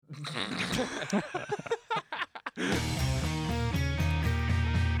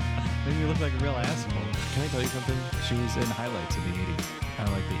Maybe you look like a real asshole. Can I tell you something? She was in highlights of the 80s. I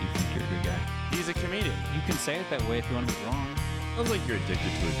like that you think you're a good guy. He's a comedian. You can say it that way if you want to be wrong. Sounds like you're addicted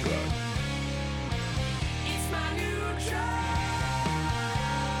to a drug. It's my new drug.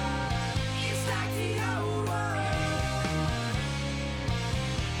 It's like the old one.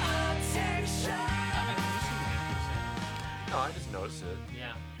 Attention. No, I just noticed it.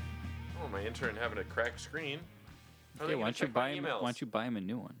 Yeah. Oh, my intern having a cracked screen. Okay, why don't you buy him? Why don't you buy him a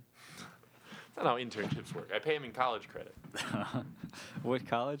new one? That's not how internships work. I pay him in college credit. What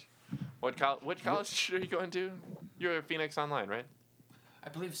college? What college are you going to? You're at Phoenix Online, right? I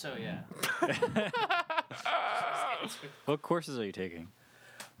believe so, yeah. What courses are you taking?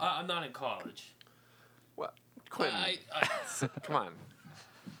 I'm not in college. What? Quentin, come on.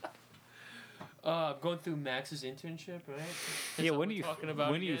 I'm going through Max's internship, right? Is Yeah, that when what do you we're talking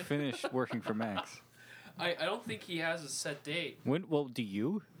about when do you again? finish working for Max? I don't think he has a set date. When? Well, do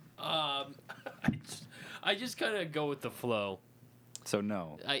you? I just kind of go with the flow. So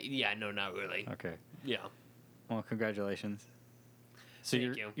no. No, not really. Okay. Yeah. Well, congratulations. So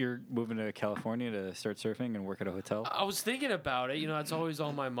Thank you. you're moving to California to start surfing and work at a hotel? I was thinking about it. You know, that's always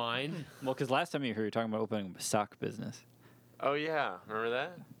on my mind. Well, because last time you were here, you were talking about opening a sock business. Oh, yeah. Remember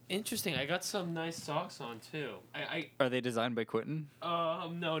that? Interesting. I got some nice socks on too. Are they designed by Quentin?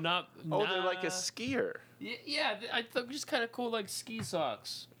 No, not. Oh, they're like a nah. skier. Yeah, I thought just kind of cool, like ski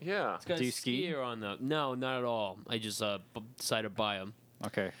socks. Yeah. It's got Do a you ski? skier on them. No, not at all. I just decided to buy them.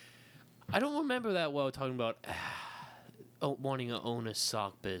 Okay. I don't remember that well talking about wanting to own a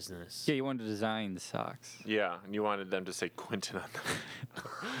sock business. Yeah, you wanted to design the socks. Yeah, and you wanted them to say Quentin on them.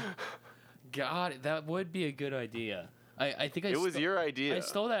 God, that would be a good idea. I think It was your idea. I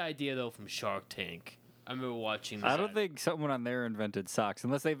stole that idea though from Shark Tank. I remember watching that. I don't think someone on there invented socks,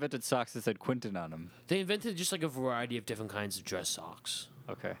 unless they invented socks that said Quentin on them. They invented just like a variety of different kinds of dress socks.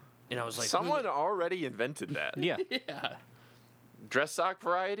 Okay. And I was like, Someone already invented that. Yeah. yeah. Dress sock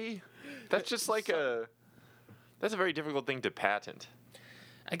variety? That's just like that's a very difficult thing to patent.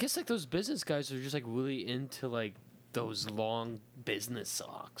 I guess like those business guys are just like really into like those long business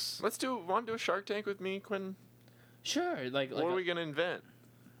socks. Want to do a Shark Tank with me, Quentin? Sure, like What are we gonna invent?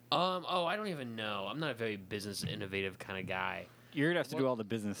 oh, I don't even know. I'm not a very business innovative kind of guy. You're going to have to do all the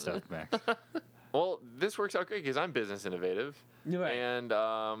business stuff, Max. Well, this works out great because I'm business innovative, Right.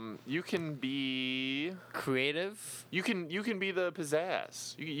 and you can be Creative? you can be the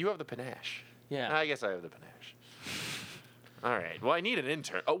pizzazz. You have the panache. Yeah. I guess I have the panache. All right. Well, I need an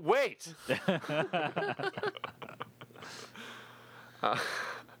intern. Oh, wait. I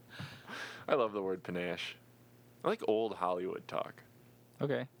love the word panache. I like old Hollywood talk.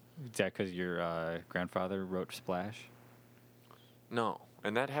 Okay. Is that because your grandfather wrote Splash? No,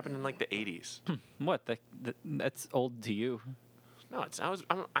 and that happened in like the 80s. What? That's old to you. No,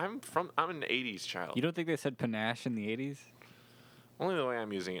 I'm an 80s child. You don't think they said panache in the 80s? Only the way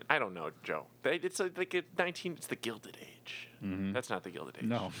I'm using it. I don't know, Joe. It's like a 19. It's the Gilded Age. Mm-hmm. That's not the Gilded Age.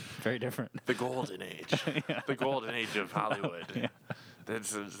 No, very different. The Golden Age. The Golden Age of Hollywood. Yeah.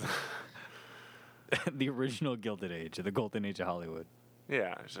 That's The original Gilded Age, the Golden Age of Hollywood.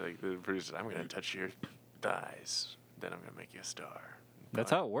 yeah. It's like the producer. I'm gonna touch your thighs, then I'm gonna make you a star. That's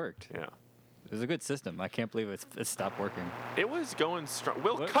how it worked. Yeah. It was a good system. I can't believe it stopped working. It was going strong.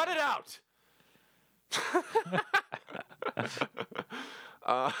 Will, What? cut it out.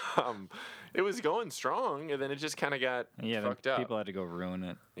 It was going strong, and then it just kind of got Yeah, fucked then up. people had to go ruin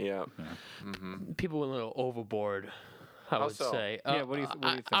it. Yeah. Yeah. People went a little overboard, I How would so? say. Yeah, what do you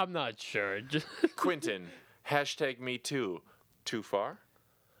think? I'm not sure. Just Quentin, hashtag me too. Too far?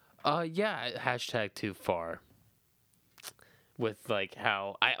 yeah, hashtag too far. With like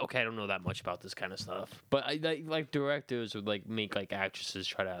how I don't know that much about this kind of stuff, but like directors would like make like actresses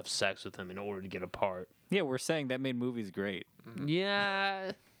try to have sex with him in order to get a part. Yeah, we're saying that made movies great.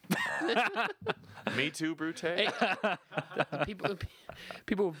 Yeah, Me too, Brute? hey,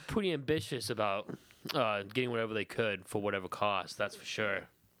 people were pretty ambitious about getting whatever they could for whatever cost. That's for sure.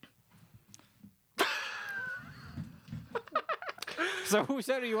 So whose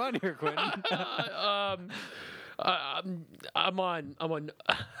side are you on here, Quentin? I'm on.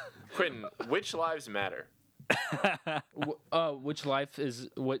 Quentin, which lives matter? Which life is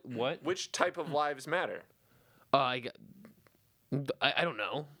what? Which type of lives matter? I don't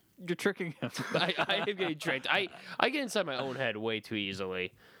know. You're tricking him. I am getting tricked. I get inside my own head way too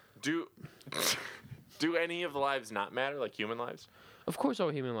easily. Do any of the lives not matter, like human lives? Of course, all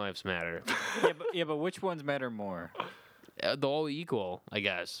human lives matter. yeah, but which ones matter more? They're all equal, I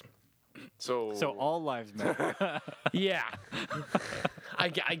guess. So So all lives matter. Yeah.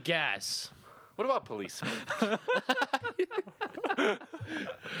 I guess. What about policemen?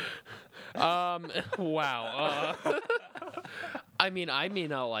 Wow. I mean, I may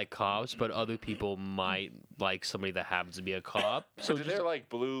not like cops, but other people might like somebody that happens to be a cop. So do their like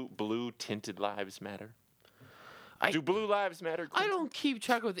blue tinted lives matter? I- Do blue lives matter? I don't keep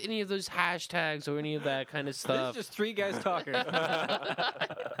track with any of those hashtags or any of that kind of This stuff. is just three guys talking in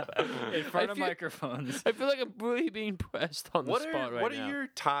front of feel- microphones. I feel like I'm really being pressed on the What spot are right what now. are your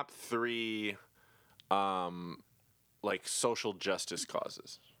top 3 like social justice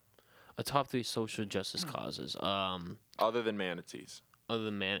causes A top 3 social justice causes? other than manatees? Other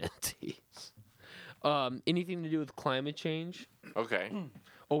than manatees. Anything to do with climate change? Okay.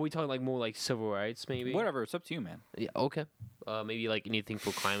 Or are we talking like more like civil rights, maybe? Whatever, it's up to you, man. Yeah. Okay. Maybe like anything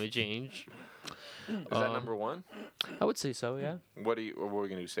for climate change. Is that number 1? I would say so. Yeah. What are we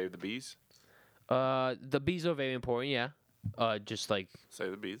gonna do? Save the bees? The bees are very important. Yeah. Just like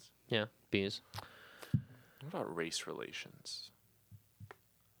Save the bees. bees. What about race relations?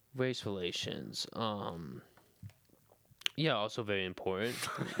 Race relations. Yeah, also very important.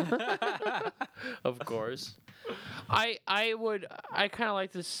 Of course. I kind of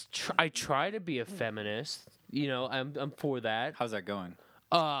like this. I try to be a feminist. You know, I'm for that. How's that going?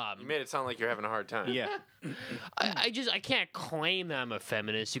 You made it sound like you're having a hard time. Yeah. I can't claim that I'm a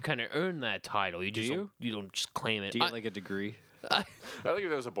feminist. You kind of earn that title. You just you? you don't just claim it. Do you get like a degree? I think if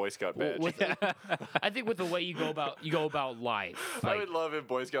there was a Boy Scout badge. I think with the way you go about life, I like would love if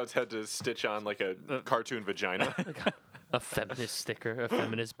Boy Scouts had to stitch on like a cartoon vagina. a feminist sticker, a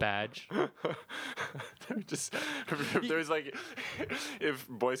feminist badge. Just if there's like if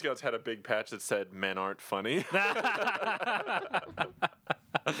Boy Scouts had a big patch that said "Men aren't funny."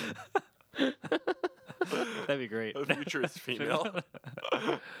 That'd be great. The future is female.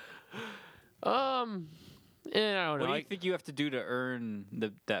 And I don't What know. do you think you have to do to earn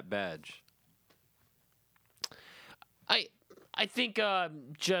that badge? I think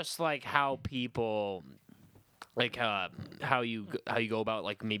just like how people like how you go about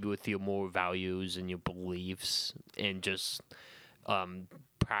like maybe with your moral values and your beliefs and just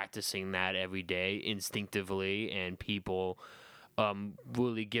practicing that every day instinctively and people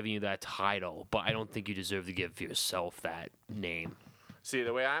really giving you that title, but I don't think you deserve to give yourself that name. See,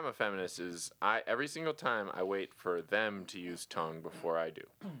 the way I'm a feminist is every single time I wait for them to use tongue before I do.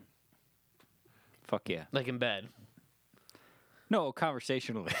 Fuck yeah. Like in bed. No,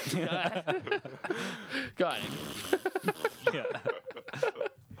 conversationally. Got it. Yeah.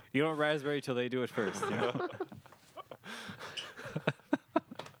 You don't raspberry till they do it first. You know?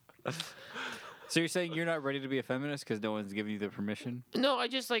 So you're saying you're not ready to be a feminist because no one's giving you the permission? No, I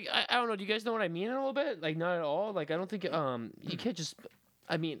just like I don't know. Do you guys know what I mean a little bit? Like not at all. Like I don't think you can't just.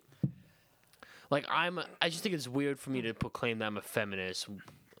 I mean, like I just think it's weird for me to proclaim that I'm a feminist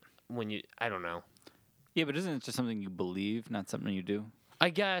when I don't know. Yeah, but isn't it just something you believe, not something you do? I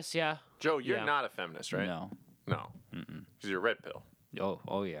guess yeah. Joe, you're Yeah. not a feminist, right? No. No. Because you're red pill.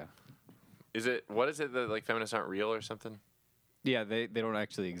 Oh yeah. Is it? What is it that like feminists aren't real or something? Yeah, they don't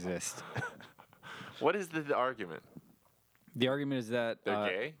actually exist. What is the argument? The argument is that They're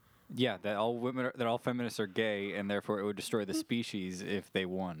gay? Yeah, that all feminists are gay, and therefore it would destroy the species if they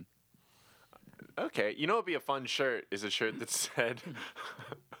won. Okay. You know what'd be a fun shirt is a shirt that said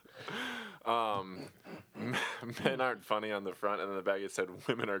men aren't funny on the front, and on the back it said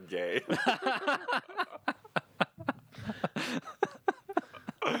women are gay.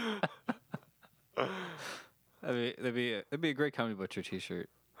 That'd be a great Comedy Butcher T-shirt.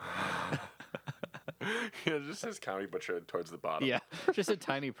 Yeah, it just says Comedy Butcher towards the bottom. Yeah, just a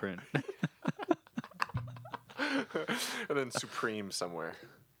tiny print. And then Supreme somewhere.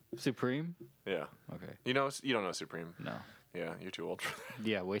 Supreme? Yeah. Okay. You don't know Supreme? No. Yeah, you're too old for that.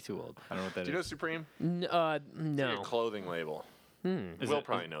 Yeah, way too old. I don't know what that Do you know is. Supreme? It's like No. a clothing label. Is Will it-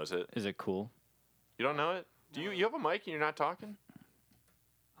 probably knows it. Is it cool? You don't know it? Do you have a mic and you're not talking?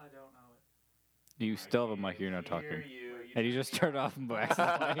 I don't know it. You still have a mic, you're not talking. And you just turned off by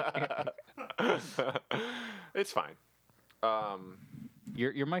accident. It's fine.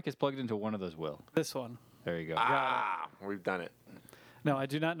 Your mic is plugged into one of those, Will. This one. There you go. We've done it. No, I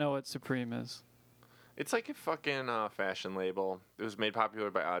do not know what Supreme is. It's like a fucking fashion label. It was made popular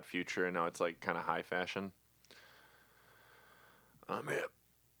by Odd Future, and now it's like kind of high fashion. I'm hip.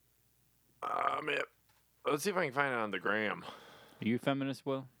 Let's see if I can find it on the gram. Are you a feminist,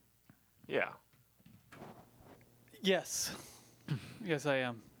 Will? Yeah. Yes. Yes, I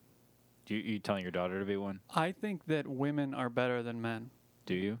am. You telling your daughter to be one? I think that women are better than men.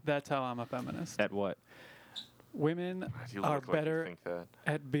 Do you? That's how I'm a feminist. At what? Women You are look like you better think that.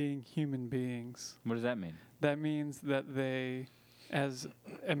 at being human beings. What does that mean? That means that they as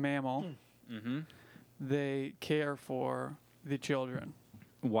a mammal, Mm-hmm. they care for the children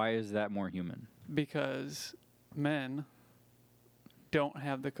Why is that more human? because men don't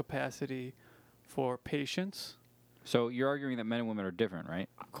have the capacity for patience. So you're arguing that men and women are different, right?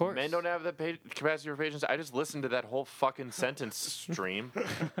 Of course. Men don't have the capacity for patience. I just listened to that whole fucking sentence stream.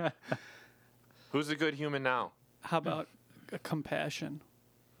 Who's a good human now? How about compassion?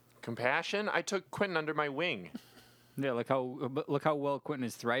 Compassion? I took Quentin under my wing. Yeah, look how well Quentin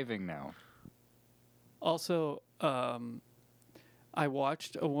is thriving now. Also, I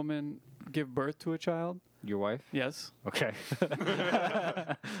watched a woman give birth to a child. Your wife? Yes. Okay.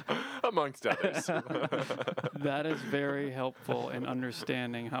 Amongst others. That is very helpful in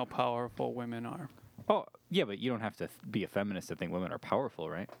understanding how powerful women are. Oh, yeah, but you don't have to be a feminist to think women are powerful,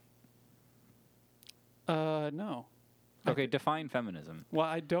 right? No. Okay, define feminism. Well,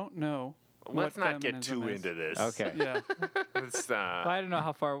 I don't know. Let's what not get feminism too is. into this. Okay. Yeah. It's, I don't know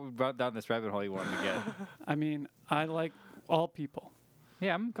how far we brought down this rabbit hole you wanted to get. I mean, I like all people.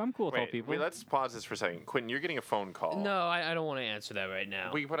 Yeah, I'm cool with all people. wait, let's pause this for a second. Quentin, you're getting a phone call. No, I don't want to answer that right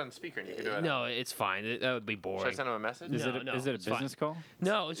now. We can put it on speaker and you can do it. No, it's fine. That would be Should boring. I send him a message? Is No, it a it's fine. business call?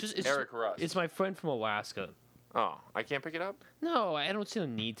 No, it's just Eric Russ. It's my friend from Alaska. Oh, I can't pick it up? No, I don't see the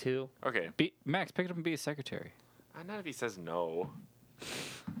need to. Okay. Max, pick it up and be his secretary. Not if he says no.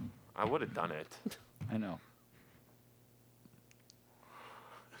 I would have done it. I know.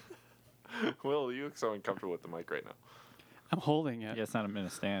 Will, you look so uncomfortable with the mic right now. I'm holding it. Yeah, it's not in a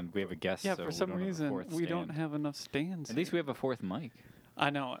stand. We have a guest. Yeah, so for we some don't have a reason, fourth we don't stand. have enough stands. At least here. we have a fourth mic. I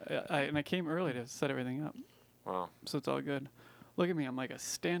know. And I came early to set everything up, Wow. so it's all good. Look at me. I'm like a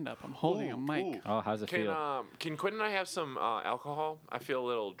stand-up. I'm holding a mic. Oh, how's it feel? Can Quentin and I have some alcohol? I feel a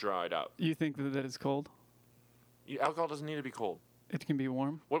little dried out. You think that it's cold? Alcohol doesn't need to be cold. It can be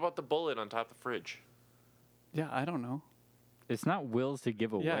warm? What about the bullet on top of the fridge? Yeah, I don't know. It's not Will's to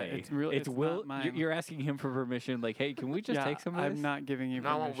give away. Yeah, it's really- it's Will. not mine. You're asking him for permission. Like, hey, can we just yeah, take some of I'm this? not giving you No,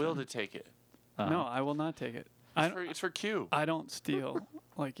 I permission. want Will to take it. No, I will not take it. It's for Q. I don't steal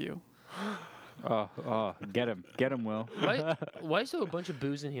like you. Oh, get him, Will. Why is there a bunch of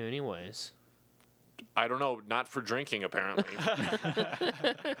booze in here, anyways? I don't know. Not for drinking, apparently.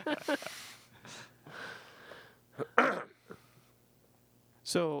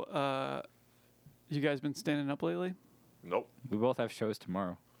 So, you guys been standing up lately? Nope. We both have shows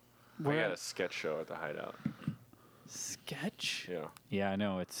tomorrow. I got a sketch show at the Hideout. Sketch? Yeah. Yeah, I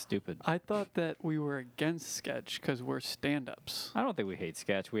know it's stupid. I thought that we were against sketch because we're stand-ups. I don't think we hate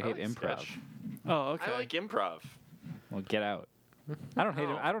sketch. We I hate like improv. sketch. Oh, okay. I like improv. Well, get out. I don't hate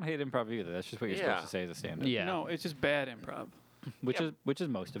No. it. I don't hate improv either. That's just what you're Yeah. supposed to say as a stand-up. Yeah. No, it's just bad improv. Which Yeah. is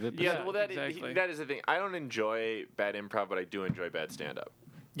most of it. But Yeah, well, exactly. that is the thing. I don't enjoy bad improv, but I do enjoy bad stand-up.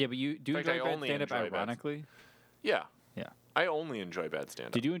 yeah, but you do In fact, enjoy I bad only stand-up enjoy bad- ironically. Yeah. Yeah. I only enjoy bad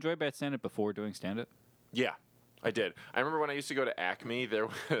stand-up. Did you enjoy bad stand-up before doing stand-up? Yeah, I did. I remember when I used to go to Acme,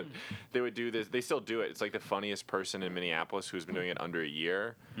 they would do this. They still do it. It's like the funniest person in Minneapolis who's been doing it under a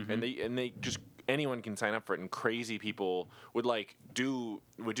year, and they just anyone can sign up for it. And crazy people would do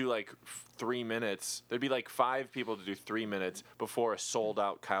 3 minutes. There'd be like 5 people to do 3 minutes before a sold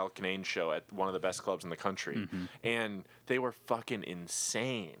out Kyle Kinane show at one of the best clubs in the country, and they were fucking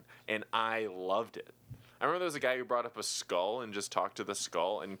insane, and I loved it. I remember there was a guy who brought up a skull and just talked to the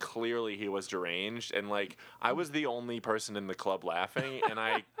skull, and clearly he was deranged. And I was the only person in the club laughing, and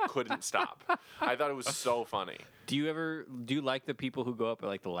I couldn't stop. I thought it was so funny. Do you like the people who go up at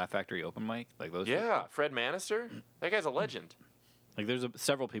like the Laugh Factory open mic, like those? Yeah, people? Fred Manister, that guy's a legend. Like there's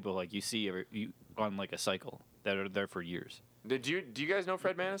several people like you see on like a cycle that are there for years. Do you guys know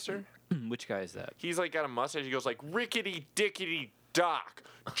Fred Manister? Which guy is that? He's got a mustache. He goes like rickety dickety doc.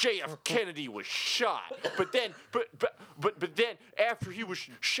 J.F. Kennedy was shot, but then after he was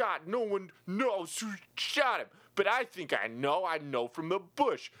shot, no one knows who shot him. But I think I know from the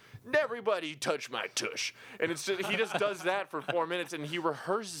bush. Everybody touch my tush. And he just does that for 4 minutes, and he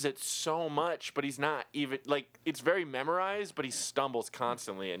rehearses it so much, but he's not even it's very memorized, but he stumbles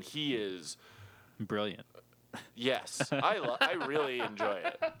constantly, and he is Brilliant. yes. I really enjoy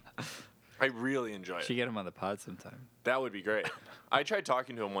it. I really enjoy it. Should get him on the pod sometime. That would be great. I tried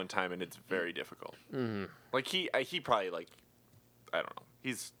talking to him one time, and it's very difficult. Mm-hmm. He probably I don't know.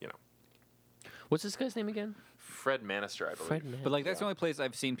 He's What's this guy's name again? Fred Manister, I believe. Fred Man. But like that's the only place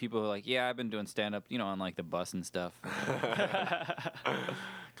I've seen people who are like, yeah, I've been doing stand-up, on like the bus and stuff.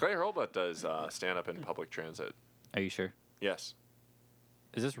 Clay Hurlbut does stand up in public transit. Are you sure? Yes.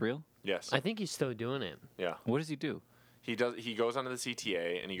 Is this real? Yes. I think he's still doing it. Yeah. What does he do? He goes onto the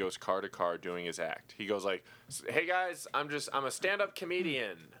CTA and he goes car to car doing his act. He goes like, "Hey guys, I'm a stand-up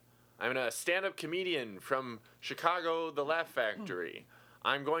comedian. I'm a stand-up comedian from Chicago, the Laugh Factory.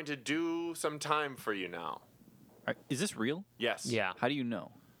 I'm going to do some time for you now. Is this real? Yes. Yeah. How do you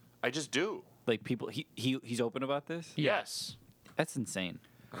know? I just do. Like people, he's open about this. Yes. That's insane.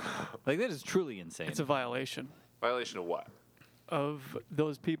 Like that is truly insane. It's a violation Violation of what? of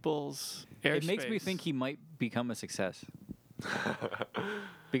those people's airspace. It makes me think he might become a success.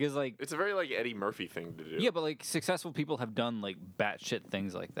 Because like It's a very like Eddie Murphy thing to do. yeah, but like successful people have done like batshit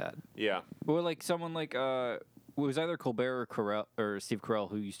things like that. Yeah. Or like someone like it was either Colbert or Steve Carell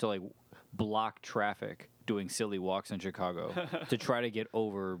who used to like block traffic doing silly walks in Chicago to try to get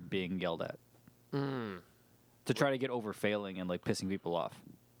over being yelled at. To try to get over failing and like pissing people off.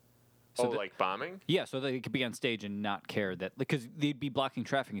 So like bombing? yeah, so they could be on stage and not care that because they'd be blocking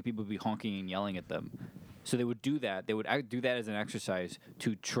traffic and people would be honking and yelling at them. So they would do that. They would do that as an exercise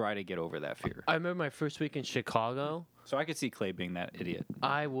to try to get over that fear. I remember my first week in Chicago. So I could see Clay being that idiot.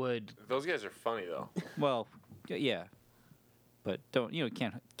 I would. Those guys are funny though. Well, yeah, but don't he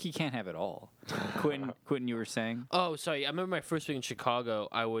can't have it all. Quentin, you were saying? Oh, sorry. I remember my first week in Chicago.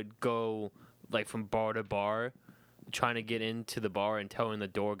 I would go like from bar to bar, trying to get into the bar and telling the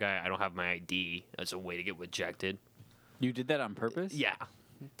door guy I don't have my ID as a way to get rejected. You did that on purpose? Yeah.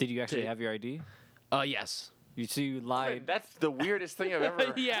 Did you actually have your ID? Yes. You lied. That's the weirdest thing I've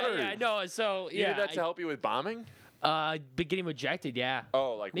ever Yeah, heard. yeah. No, so You yeah. did that to help you with bombing? But getting rejected, yeah.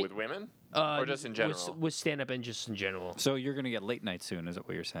 Oh, like with women? Or just in general? With stand up and just in general. So you're gonna get late night soon? Is that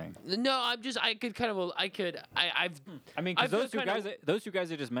what you're saying? No, I've I mean, I because feel those two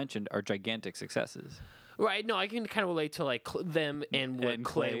guys I just mentioned are gigantic successes. right. No, I can kind of relate to like them and what And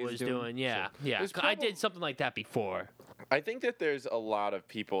Clay Clay is was doing? doing. Yeah, yeah. There's 'Cause I did something like that before. I think that there's a lot of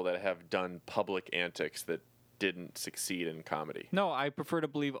people that have done public antics that didn't succeed in comedy. No, I prefer to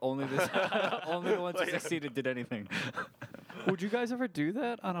believe only only the ones who succeeded did anything. Would you guys ever do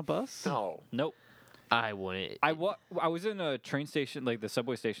that on a bus? No. Nope. I wouldn't. I was in a train station, like the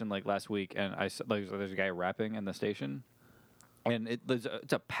subway station, like last week, and there's a guy rapping in the station, and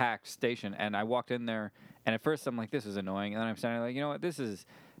it's a packed station, and I walked in there, and at first I'm like, this is annoying, and then I'm standing there like, you know what, this is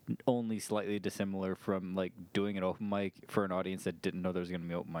only slightly dissimilar from like doing an open mic for an audience that didn't know there was going to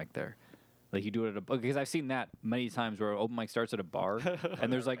be open mic there. Like you do it at a because I've seen that many times where open mic starts at a bar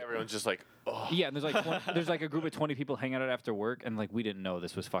and there's like Everyone's just like, oh. yeah, and there's like a group of 20 people hanging out after work and like we didn't know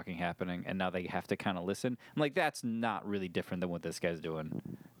this was fucking happening and now they have to kind of listen. I'm like that's not really different than what this guy's doing.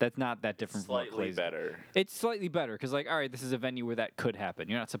 That's not that different from what Slightly Clay's better. It's slightly better because like all right, this is a venue where that could happen.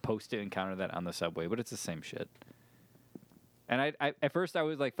 You're not supposed to encounter that on the subway, but it's the same shit. And I at first I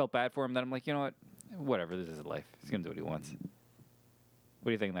was like felt bad for him. Then I'm like, you know what, whatever. This is his life. He's gonna do what he wants. What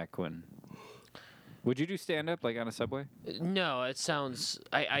do you think of that, Quentin? Would you do stand up like on a subway? No, it sounds.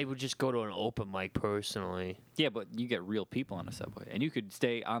 I would just go to an open mic personally. Yeah, but you get real people on a subway, and you could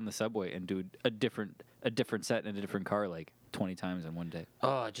stay on the subway and do a different set in a different car like 20 times in one day.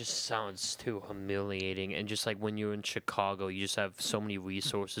 Oh, it just sounds too humiliating. And just like when you're in Chicago, you just have so many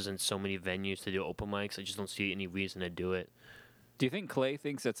resources and so many venues to do open mics. I just don't see any reason to do it. Do you think Clay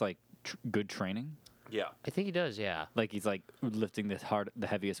thinks that's like good training? Yeah. I think he does. Yeah. Like he's like lifting the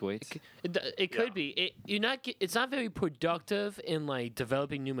heaviest weights? It could be. It's not very productive in like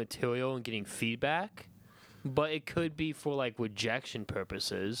developing new material and getting feedback, but it could be for like rejection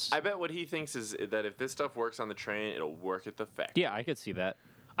purposes. I bet what he thinks is that if this stuff works on the train, it'll work at the factory. Yeah, I could see that.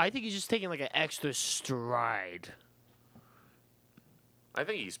 I think he's just taking like an extra stride. I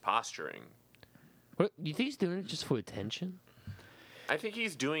think he's posturing. What, you think he's doing it just for attention? I think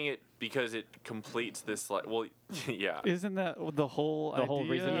he's doing it because it completes this. Well, yeah. Isn't that the whole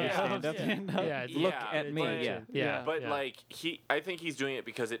reason you of stand up? stand-up? Yeah. Look Yeah, at me. but- Yeah. Yeah. But like I think he's doing it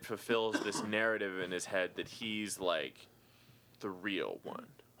because it fulfills this narrative in his head that he's like the real one.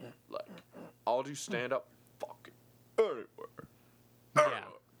 Like I'll do stand up fucking anywhere.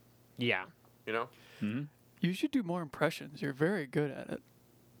 Yeah. You know? You should do more impressions. You're very good at it.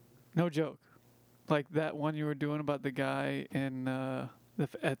 No joke. Like that one you were doing about the guy in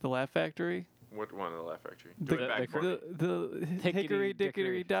at the Laugh Factory. What one of the Laugh Factory? The, Do it back for me. the Hickety Hickory Dickory.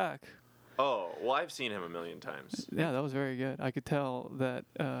 Dickory Dock. Oh, well, I've seen him a million times. Yeah, that was very good. I could tell that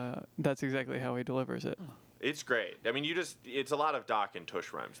that's exactly how he delivers it. It's great. I mean, it's a lot of Doc and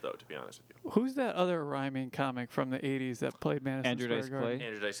Tush rhymes, though, to be honest with you. Who's that other rhyming comic from the 80s that played Madison Andrew Square Dice Garden? Clay?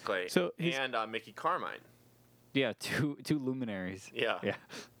 Andrew Dice Clay. So he's- and Mickey Carmine. Yeah, two luminaries. Yeah. Yeah.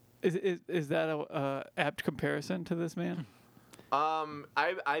 Is that a apt comparison to this man?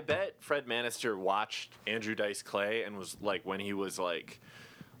 I bet Fred Manister watched Andrew Dice Clay and was like, when he was like,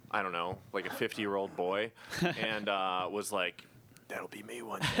 I don't know, like a 50-year-old boy, and was like, that'll be me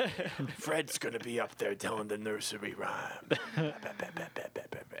one day. Fred's gonna be up there telling the nursery rhyme.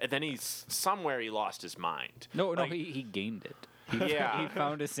 And then somewhere he lost his mind. No, Like, he gained it. Yeah. He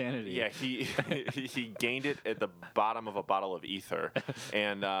found his sanity. Yeah, he gained it at the bottom of a bottle of ether,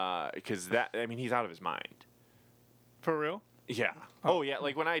 and because he's out of his mind. For real? Yeah. Oh yeah.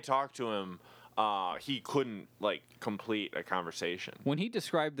 Like when I talked to him, he couldn't like complete a conversation. When he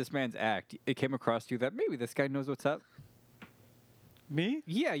described this man's act, it came across to you that maybe this guy knows what's up. Me?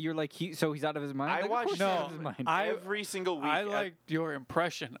 Yeah, you're like he's out of his mind. I Like, of watched course he's out of No, his mind. Every single week. I liked your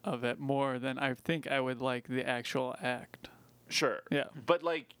impression of it more than I think I would like the actual act. Sure. Yeah. But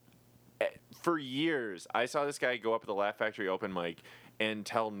like, for years, I saw this guy go up at the Laugh Factory open mic and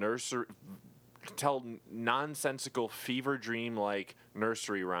tell nonsensical fever dream like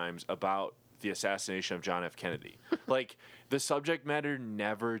nursery rhymes about the assassination of John F. Kennedy. Like the subject matter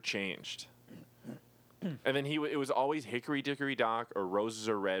never changed. And then it was always hickory dickory dock or roses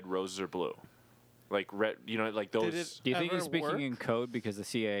are red, roses are blue. Like red, like those. Did it Do you think he's ever speaking work? in code because the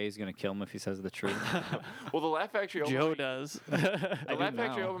CIA is going to kill him if he says the truth? Well, the Laugh Factory open Joe mic, does. the I Laugh do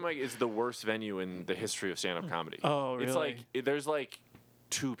Factory now. open mic is the worst venue in the history of stand-up comedy. Oh, It's really? like there's like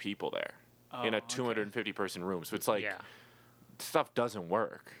 2 people there in Oh, a okay. 250 person room, so it's like Yeah. stuff doesn't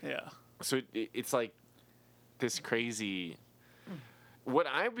work. Yeah. So it's like this crazy. What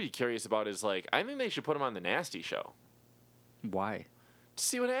I'd be curious about is like I think they should put him on the Nasty Show Why? to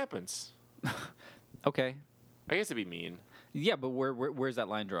see what happens. Okay. I guess it'd be mean. Yeah, but where's that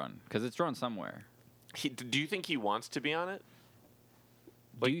line drawn? Because it's drawn somewhere. Do you think he wants to be on it?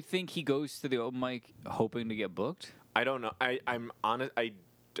 Do you think he goes to the open mic hoping to get booked? I don't know. I'm honest. I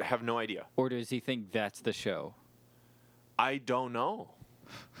have no idea. Or does he think that's the show? I don't know.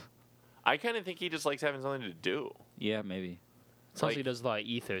 I kind of think he just likes having something to do. Yeah, maybe. Sounds like Like- he does a lot of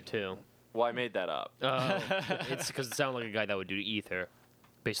ether too. Well, I made that up. It's because it sounds like a guy that would do ether,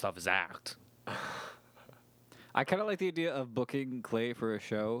 based off his act. I kind of like the idea of booking Clay for a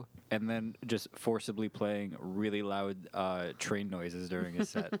show and then just forcibly playing really loud train noises during his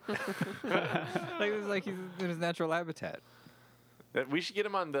set. like he's in his natural habitat. We should get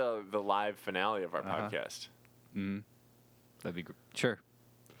him on the live finale of our Uh-huh. podcast. That'd be sure.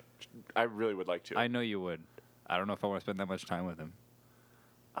 I really would like to. I know you would. I don't know if I want to spend that much time with him.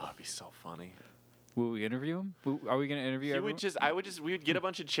 Oh, it'd be so funny. Will we interview him? Are we going to interview everyone? We would get a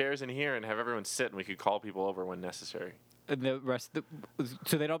bunch of chairs in here and have everyone sit, and we could call people over when necessary. And the rest,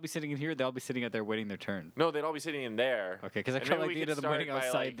 so they'd all be sitting in here. They'll all be sitting out there waiting their turn. No, thuld all be sitting in there. Okay, because I And kind of maybe like we the could idea of them start waiting by,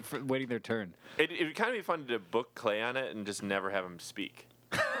 outside, like- for waiting their turn. It would kind of be fun to book Clay on it and just never have him speak.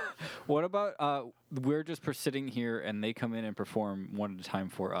 What about we're just sitting here and they come in and perform one at a time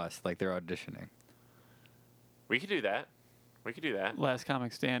for us, like they're auditioning? We could do that. We could do that. Last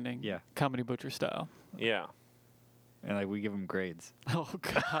comic standing. Yeah. Comedy butcher style. Yeah. And like we give them grades. Oh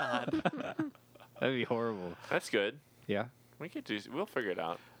God. That'd be horrible. That's good. Yeah. We'll figure it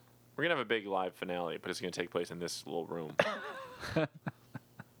out. We're gonna have a big live finale, but it's gonna take place in this little room.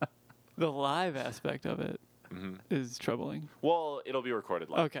 The live aspect of it is hmm troubling. Well, it'll be recorded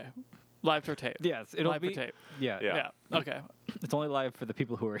live. Okay. Live for tape. Yes, it'll live be. for tape. Yeah. Yeah. Yeah. Okay. It's only live for the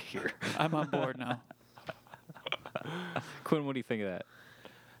people who are here. I'm on board now. Quinn, what do you think of that?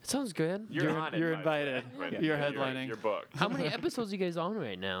 Sounds good. You're You're- on it, you're by the invited. way. Yeah. You're headlining. Your book. How many episodes are you guys on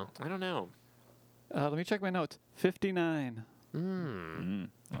right now? I don't know. Let me check my notes. 59.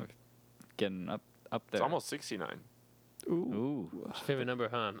 Oh, getting up there. It's almost 69. Ooh. Ooh, Favorite number,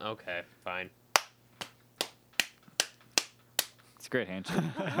 huh? Okay, fine. it's a great handshake.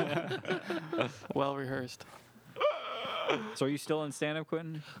 Well rehearsed. So are you still in stand-up,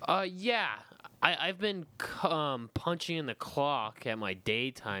 Quentin? Yeah. I've been punching in the clock at my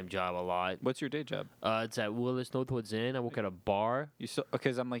daytime job a lot. What's your day job? It's at Willis Northwoods Inn. I work at a bar. You still?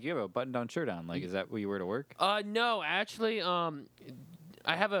 Because I'm like, you have a button-down shirt on. Like, is that where you wear to work? No, actually, I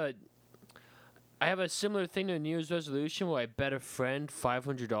have a similar thing to a New Year's resolution where I bet a friend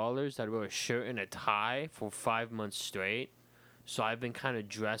 $500 that I wear a shirt and a tie for 5 months straight. So I've been kind of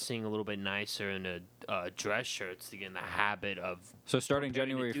dressing a little bit nicer in dress shirts to get in the habit of. So starting preparing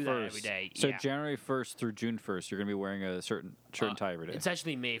to January do that 1st. every day, So yeah. January 1st through June 1st, you're gonna be wearing a certain shirt and tie every day. It's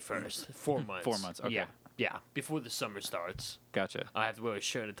actually May 1st, 4 months. 4 months, okay. Yeah, before the summer starts. Gotcha. I have to wear a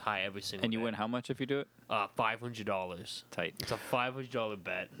shirt and a tie every single And you day. win how much if you do it? $500. Tight. It's a $500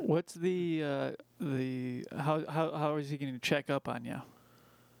 bet. What's the how is he going to check up on you?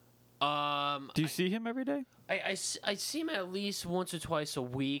 Do you see him every day? I see him at least once or twice a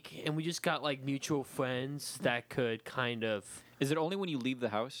week, and we just got like mutual friends that could kind of. Is it only when you leave the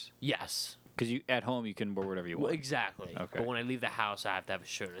house? Yes. Because you at home you can wear whatever you Well, want. exactly. Okay. But when I leave the house, I have to have a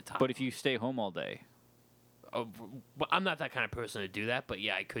shirt and a tie. But if you stay home all day, but I'm not that kind of person to do that. But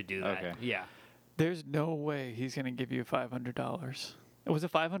yeah, I could do that. Okay. Yeah. There's no way he's gonna give you $500. Was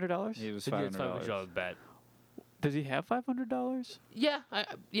it $500? It was So it's $500. $500 bet. Does he have $500? Yeah.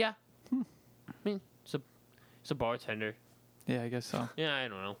 Yeah. I mean, it's a bartender. Yeah, I guess so. Yeah, I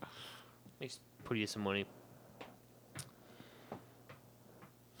don't know. Makes pretty decent money.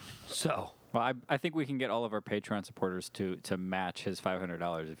 So. Well, I think we can get all of our Patreon supporters to match his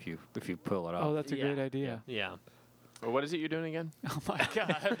 $500 if you pull it off. Oh, that's a great yeah, idea. Yeah. Well, what is it you're doing again? Oh my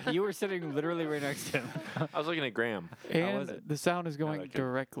god. You were sitting literally right next to him. I was looking at Graham. was And it? the sound is going like it.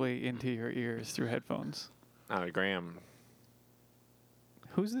 directly into your ears through headphones. Graham.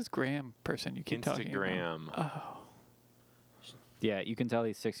 Who's this Graham person you keep talking about? Instagram. Oh. Yeah, you can tell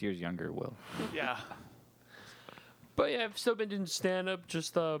he's 6 years younger, Will. Yeah. But yeah, I've still been doing stand up,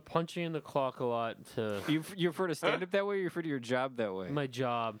 just punching in the clock a lot to You refer to stand up that way, or you refer to your job that way? my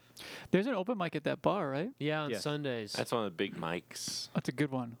job. There's an open mic at that bar, right? Yeah, on Yes. Sundays. That's one of the big mics. That's a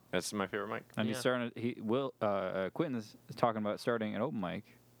good one. That's my favorite mic. And he's Yeah. starting. Quentin's talking about starting an open mic,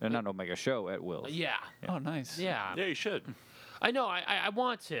 not an open mic, a show at Will's. Yeah. Oh, nice. Yeah. Yeah, you should. I know. I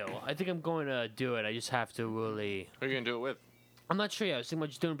want to. I think I'm going to do it. I just have to really. Who are you gonna do it with? I'm not sure yet. I was thinking about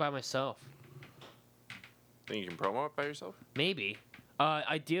just doing it by myself. Think you can promo it by yourself? Maybe.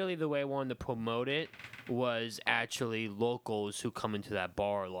 Ideally, the way I wanted to promote it was actually locals who come into that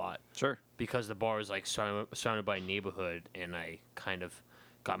bar a lot. Sure. Because the bar is like surrounded by a neighborhood, and I kind of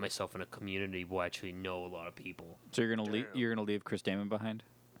got myself in a community where I actually know a lot of people. So you're gonna leave Chris Damon behind?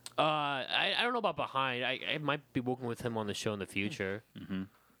 I don't know about behind. I might be working with him on the show in the future. Mm-hmm.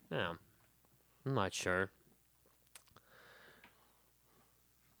 Yeah. I'm not sure.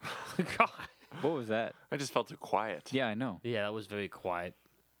 God. What was that? I just felt too quiet. Yeah, I know. Yeah, that was very quiet.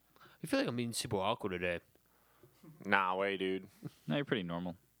 I feel like I'm being super awkward today. Nah, way, dude. No, you're pretty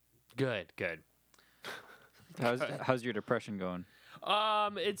normal. Good. How's your depression going?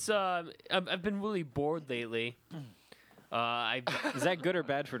 It's I've been really bored lately. Is that good or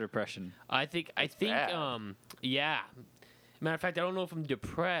bad for depression? I think bad. yeah. Matter of fact, I don't know if I'm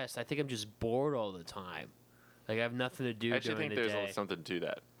depressed. I think I'm just bored all the time. Like I have nothing to do I actually during think the there's day. something to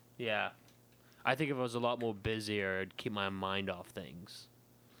that. Yeah. I think if I was a lot more busier, I'd keep my mind off things.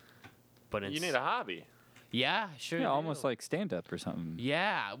 But it's, You need a hobby. yeah, sure. Yeah, do. almost like stand up or something.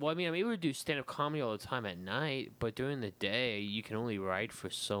 Yeah. Well, I mean, I'm able to do stand-up comedy all the time at night, but during the day, you can only write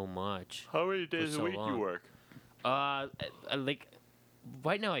for so much. How many days so a week long. you work? Like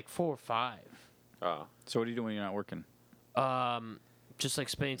right now, like 4 or 5. Oh. So what do you do when you're not working? Just like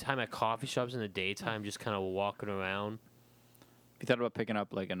spending time at coffee shops in the daytime, just kind of walking around. You thought about picking up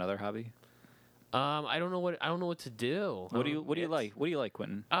like another hobby? I don't know what to do. What do you like? What do you like,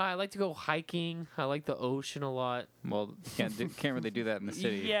 Quentin? I like to go hiking. I like the ocean a lot. Well, can't really do that in the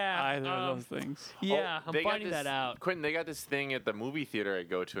city. Yeah. Either of those things. Yeah, they I'm got finding this- that out. Quentin, they got this thing at the movie theater I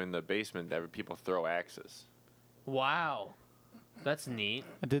go to in the basement that people throw axes. Wow, that's neat.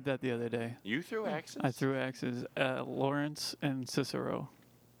 I did that the other day. You threw axes? I threw axes at Lawrence and Cicero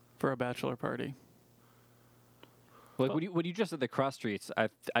for a bachelor party. Like when you just at the cross streets, I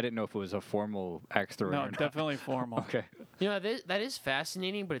didn't know if it was a formal axe throwing. No, or not. definitely formal. Okay. You know, that is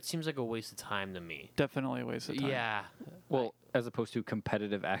fascinating, but it seems like a waste of time to me. Definitely a waste of time. Yeah. Well, as opposed to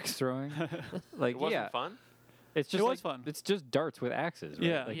competitive axe throwing, like It wasn't yeah, fun? it's just It was like, fun. It's just darts with axes. Right?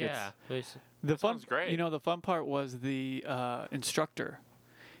 Yeah. Like Yeah. The fun, sounds great. You know, the fun part was the instructor.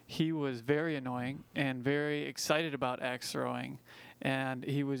 He was very annoying and very excited about axe throwing, and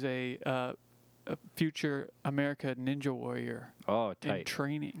he was a future America Ninja Warrior Oh, in tight.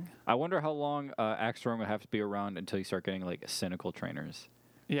 training. I wonder how long axe throwing would have to be around until you start getting like cynical trainers.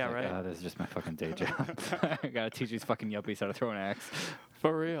 Yeah, Like, right. this is just my fucking day job. I gotta teach these fucking yuppies how to throw an axe.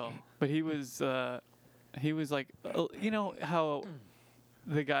 For real. But he was like, you know how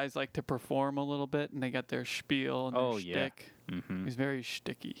the guys like to perform a little bit and they got their spiel and Oh, their yeah. shtick. Mm-hmm. He's very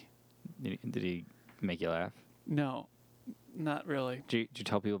shticky. Did he make you laugh? No, not really. Did you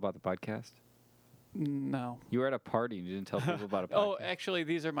tell people about the podcast? No. You were at a party and you didn't tell people about a podcast. Oh, actually,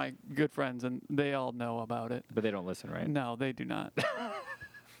 these are my good friends, and they all know about it. But they don't listen, right? No, they do not.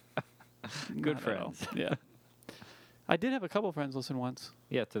 Good Not at all. friends. Yeah. I did have a couple friends listen once.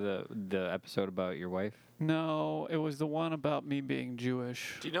 Yeah, to the episode about your wife. No, it was the one about me being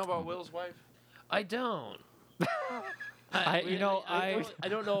Jewish. Do you know about Will's wife? I don't. I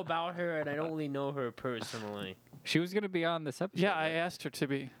don't know about her, and I don't really know her personally. She was gonna be on this episode. Yeah, I right? asked her to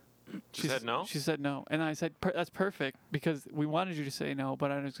be. She said no? She said no. And I said, that's perfect, because we wanted you to say no,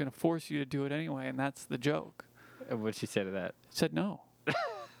 but I was going to force you to do it anyway, and that's the joke. What'd she say to that? Said no.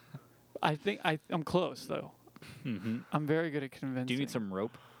 I think I'm close, though. Mm-hmm. I'm very good at convincing. Do you need some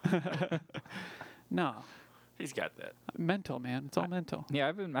rope? No. He's got that. Mental, man. It's all mental. Yeah, I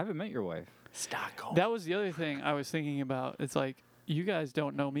haven't met your wife. Stockholm. That was the other thing I was thinking about. It's like, you guys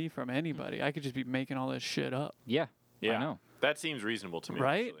don't know me from anybody. I could just be making all this shit up. Yeah, Yeah. I know. That seems reasonable to me.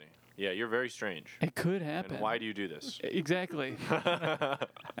 Right? Actually. Yeah, you're very strange. It could happen. And why do you do this? Exactly.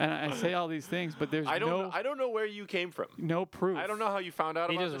 And I say all these things, but there's I don't know where you came from. no proof. I don't know how you found out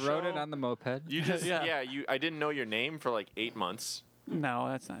He about just the wrote show. it on the moped. You just Yeah. I didn't know your name for like 8 months. No,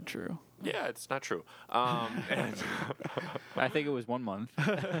 that's not true. Yeah, it's not true. And I think it was 1 month.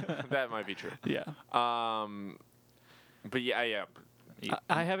 that might be true. Yeah. But yeah.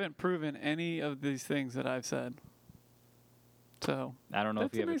 I haven't proven any of these things that I've said. So, I don't know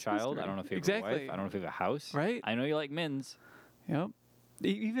if That's you a have a nice child. mystery. I don't know if you have a Exactly. wife. I don't know if you have a house. Right. I know you like Mins. yep.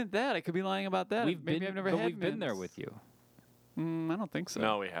 Even that, I could be lying about that. Maybe I've never but had we've been there mints. with you. I don't think so.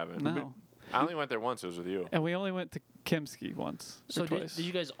 No, we haven't. No. I only went there once. It was with you. And we only went to Kimski once So or did, twice. did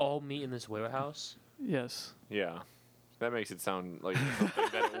you guys all meet in this warehouse? Yes. Yeah. That makes it sound like something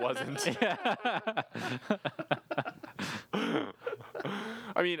that it wasn't.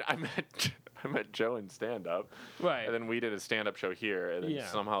 I mean, I met Joe in stand up. Right. And then we did a stand up show here, and then Yeah.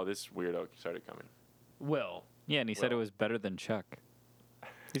 somehow this weirdo started coming. Will. Yeah, and he said it Well. was better than Chuck.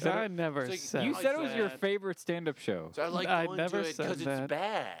 I never like- said You I said it was your said- favorite stand-up show. So I like I going never to it said because that. it's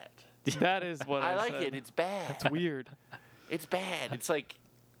bad. That is what I I like said. it. It's bad. It's weird. It's bad. It's like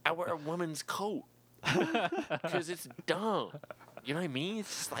I wear a woman's coat because it's dumb. You know what I mean? It's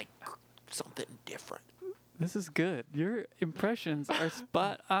just like something different. This is good. Your impressions are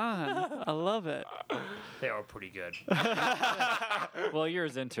spot on. I love it. They are pretty good. Well, you're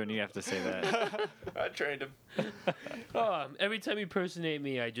his intern. You have to say that. I trained him. Every time you impersonate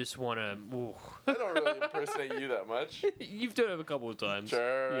me, I just want to. I don't really impersonate you that much. You've done it a couple of times.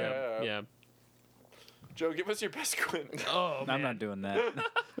 Sure. Yeah. Yeah. Joe, give us your best Quentin. Oh, man. I'm not doing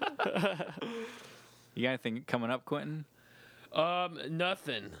that. You got anything coming up, Quentin?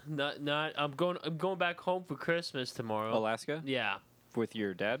 Nothing. Not. I'm going back home for Christmas tomorrow. Alaska? Yeah. With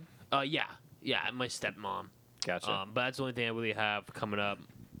your dad? Yeah. Yeah. And my stepmom. Gotcha. But that's the only thing I really have coming up.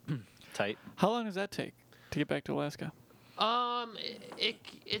 Tight. How long does that take to get back to Alaska?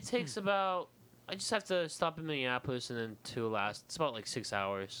 It takes about. I just have to stop in Minneapolis and then to Alaska. It's about like 6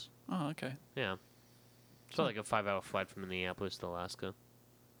 hours. Oh, okay. Yeah. It's about like a 5-hour flight from Minneapolis to Alaska.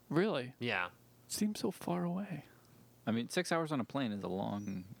 Really? Yeah. Seems so far away. I mean, 6 hours on a plane is a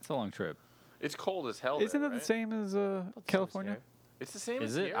long trip. It's cold as hell. Isn't there, it the right? same as California? It's the same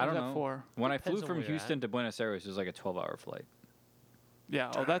Is as it? here. I don't Is that know. 4? When I Depends flew on from where you're Houston at. to Buenos Aires, it was like a 12-hour flight.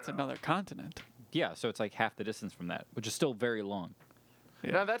 Yeah. Oh, that's another continent. Yeah, so it's like half the distance from that, which is still very long.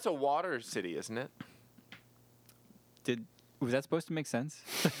 Yeah. Now that's a water city, isn't it? Was that supposed to make sense?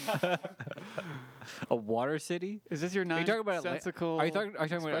 A water city? Is this your Are you talking about nonsensical Are you talking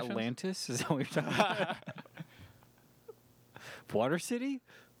about expressions? Atlantis? Is that what you're talking about? Water city?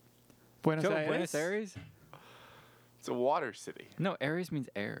 Buenos Joe, Aires? Buenos Aires? It's a water city. No, Aries means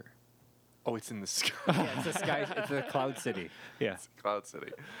air. Oh, it's in the sky. Yeah, it's a sky. It's a cloud city. Yeah. It's Cloud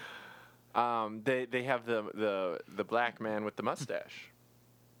City. They have the black man with the mustache.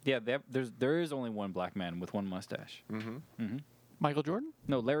 Yeah, there is only one black man with one mustache. Mm-hmm. Michael Jordan?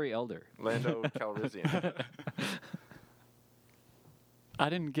 No, Larry Elder. Lando Calrissian. I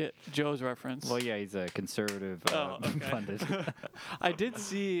didn't get Joe's reference. Well, yeah, he's a conservative Oh, okay. pundit. I did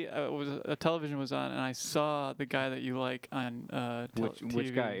see a television was on, and I saw the guy that you like on which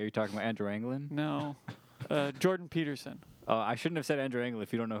TV. guy? Are you talking about Andrew Anglin? No, Jordan Peterson. I shouldn't have said Andrew Anglin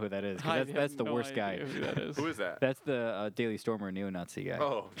if you don't know who that is. 'Cause I that's have the no worst guy. idea who that is. Who is that? That's the Daily Stormer neo-Nazi guy.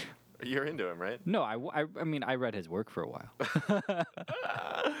 Oh, you're into him, right? No, I mean, I read his work for a while.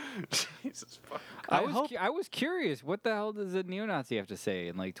 Jesus fuck. I was curious. What the hell does a neo-Nazi have to say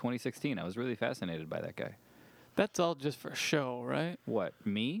in like 2016? I was really fascinated by that guy. That's all just for show, right? What,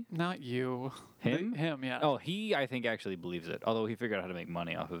 me? Not you. Him? Him, yeah. Oh, he, I think, actually believes it. Although he figured out how to make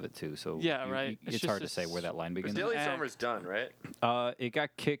money off of it, too. So Yeah, right. It's it's just hard to a say where that line The begins. Daily act. Stormer's done, right? It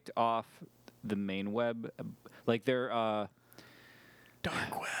got kicked off the main web. Like, they're...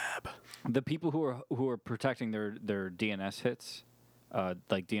 Dark web. the people who are protecting their DNS hits,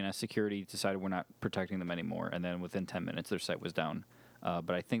 like DNS security, decided we're not protecting them anymore, and then within 10 minutes their site was down.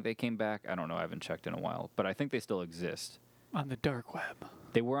 But I think they came back. I don't know. I haven't checked in a while, but I think they still exist. On the dark web.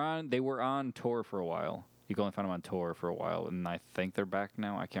 They were on tour for a while. You can only find them on tour for a while, and I think they're back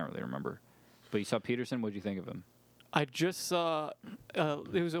now. I can't really remember. But you saw Peterson. What did you think of him? I just saw.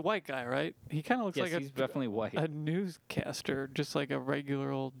 It was a white guy, right? He kind of looks Yes, like he's definitely white. a newscaster, just like a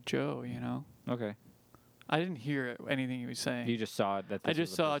regular old Joe, you know. Okay. I didn't hear anything he was saying. You just saw that. I this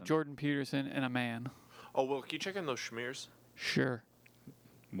just was a saw person. Jordan Peterson and a man. Oh, well, can you check in those schmears? Sure.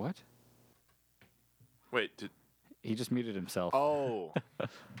 What? Wait. He just muted himself. Oh,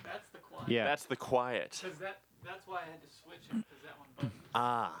 That's the quiet. yeah. that's the quiet. Because that's why I had to switch it, because that one bugged me.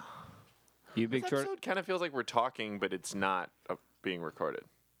 Ah. You This big short. episode kind of feels like we're talking, but it's not being recorded.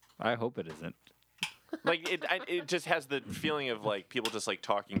 I hope it isn't. Like it just has the feeling of like people just like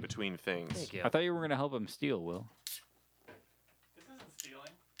talking between things. Thank you. I thought you were gonna help him steal, Will. This isn't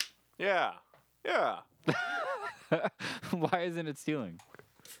stealing. Yeah. Yeah. Why isn't it stealing?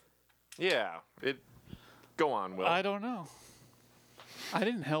 Yeah. Go on, Will. I don't know. I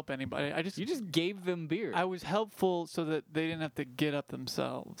didn't help anybody. You just gave them beer. I was helpful so that they didn't have to get up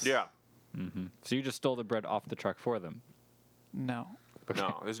themselves. Yeah. So you just stole the bread off the truck for them. No.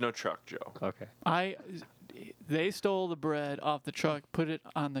 No, there's no truck, Joe. Okay. They stole the bread off the truck, put it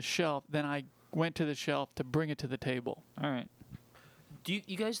on the shelf. Then I went to the shelf to bring it to the table. All right. Do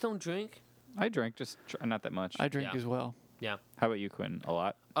you guys don't drink? I drank, just not that much. I drink Yeah. as well. Yeah. How about you, Quentin? A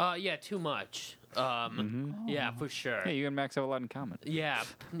lot? Yeah, too much. Yeah, for sure. Hey, you and Max have a lot in common. Yeah.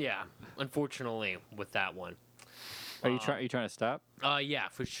 Unfortunately, with that one. Are you trying to stop? Yeah,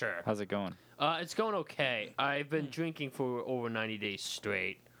 for sure. How's it going? It's going okay. I've been drinking for over 90 days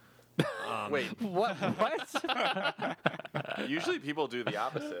straight. Wait, What? What? usually people do the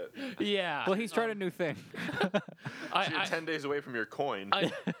opposite. Yeah. Well, he's tried a new thing. You're 10 days away from your coin.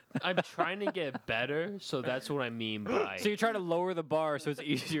 I'm trying to get better, so that's what I mean by. So you're trying to lower the bar so it's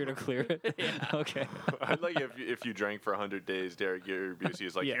easier to clear it? Yeah. Okay. I'd like if you drank for 100 days, Derek Busey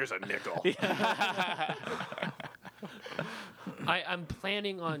is like, Yeah. here's a nickel. I'm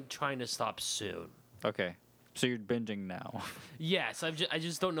planning on trying to stop soon. Okay. So you're binging now. Yes, I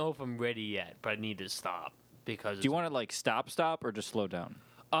just don't know if I'm ready yet, but I need to stop because. Do you want to like stop, or just slow down?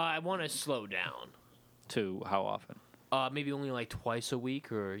 I want to slow down. To how often? Maybe only like twice a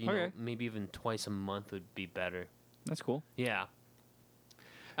week, or you know, Okay. maybe even twice a month would be better. That's cool. Yeah.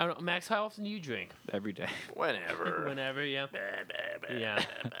 I don't know, Max. How often do you drink? Every day. Whenever. Whenever, yeah. Yeah.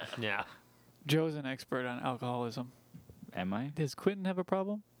 Yeah. Joe's an expert on alcoholism. Am I? Does Quentin have a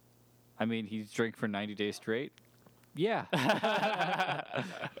problem? I mean, he's drank for 90 days straight. Yeah.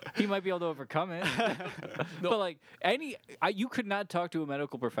 He might be able to overcome it. But like you could not talk to a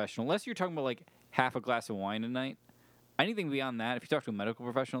medical professional unless you're talking about like half a glass of wine a night. Anything beyond that, if you talk to a medical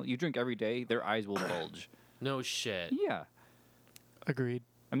professional, you drink every day, their eyes will bulge. No shit. Yeah. Agreed.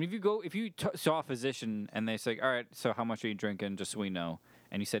 I mean, if you saw a physician and they say, all right, so how much are you drinking, just so we know,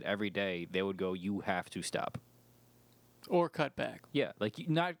 and you said every day, they would go, you have to stop. Or cut back. Yeah, like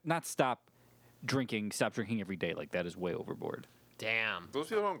not stop drinking every day. Like that is way overboard. Damn. Those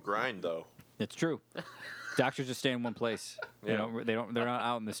people don't grind, though. It's true. Doctors just stay in one place. Yeah. They're not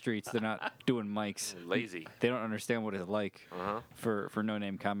out in the streets. They're not doing mics. Lazy. They don't understand what it's like Uh-huh. for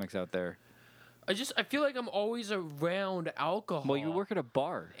no-name comics out there. I feel like I'm always around alcohol. Well, you work at a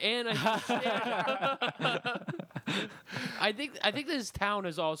bar. And I think this town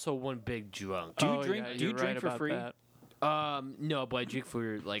is also one big drunk. Do you Oh, drink? yeah, do you you're drink right for about free? that. No, but I drink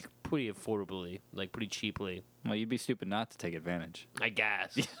for like pretty affordably, like pretty cheaply, Well, you'd be stupid not to take advantage. I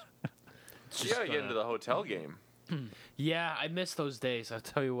guess. It's You just, gotta get into the hotel game. Yeah, I miss those days. I'll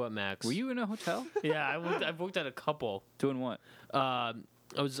tell you what, Max. Were you in a hotel? Yeah, I've worked at a couple. Doing what? I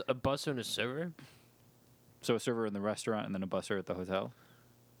was a busser and a server. So a server in the restaurant and then a busser at the hotel.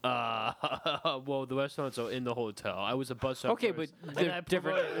 Well, the restaurants are in the hotel. I was a busser. Okay, but first, and I they're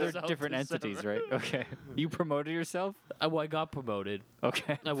different. promoted They're myself different to entities, server. right? Okay. You promoted yourself. Well, I got promoted.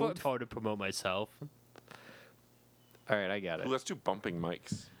 Okay. I worked hard to promote myself. All right, I got it. Ooh, let's do bumping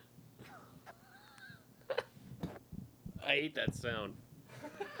mics. I hate that sound.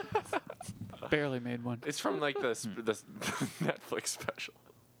 Barely made one. It's from like the Netflix special.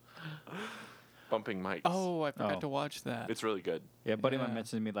 Bumping mics. Oh, I forgot Oh. to watch that. It's really good. Yeah, buddy of mine Yeah.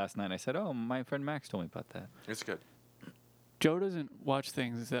 mentioned me last night. I said, "Oh, my friend Max told me about that." It's good. Joe doesn't watch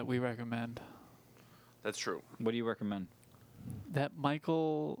things that we recommend. That's true. What do you recommend? That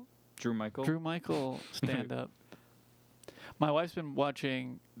Drew Michael. Drew Michael stand up. My wife's been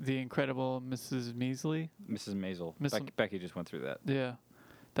watching The Incredible Mrs. Measley. Mrs. Maisel. Miss- Becky just went through that. Yeah.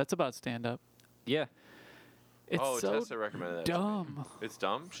 That's about stand up. Yeah, It's oh, so Tessa recommended that. to me. dumb. It's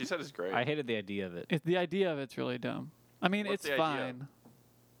dumb? She said it's great. I hated the idea of it. The idea of it's really dumb. I mean, What's it's the idea? fine.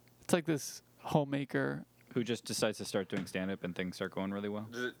 It's like this homemaker. Who just decides to start doing stand-up and things start going really well?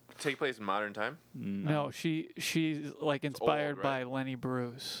 Does it take place in modern time? No, she's like inspired old, by right? Lenny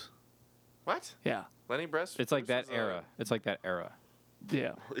Bruce. What? Yeah. Lenny Bruce? It's like Bruce that is, era. It's like that era.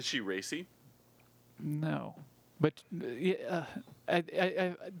 Yeah. Is she racy? No. But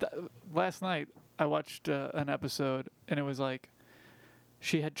last night I watched an episode and it was like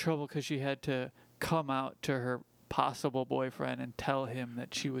she had trouble because she had to come out to her possible boyfriend and tell him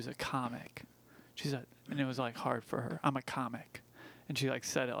that she was a comic. She said, and it was like hard for her. I'm a comic, and she like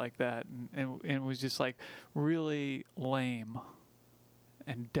said it like that, and it was just like really lame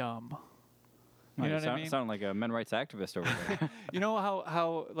and dumb. You know what I mean? Sound like a men's rights activist over there. You know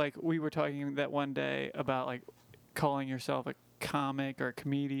how like we were talking that one day about like calling yourself a comic or a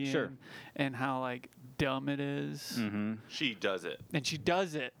comedian, Sure. and how like dumb it is, Mm-hmm. She does it. and she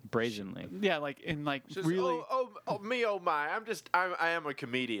does it Brazenly. Yeah, like in like Just, really. oh my! I am a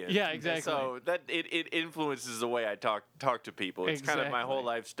comedian. Yeah, exactly. So that it influences the way I talk to people. It's kind of my whole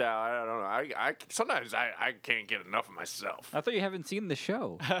Exactly. lifestyle. I don't know. I sometimes I can't get enough of myself. I thought you haven't seen the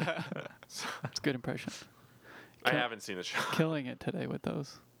show. That's a good impression. I haven't seen the show. Killing it today with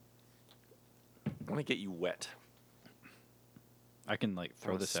those. I want to get you wet. I can like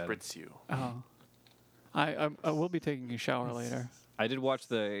throw this at him. spritz you. Oh, I will be taking a shower later. I did watch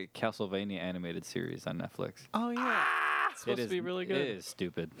the Castlevania animated series on Netflix. Oh yeah, it's supposed to be really good. It is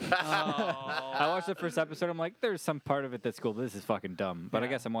stupid. Oh. I watched the first episode. I'm like, there's some part of it that's cool, but this is fucking dumb. But I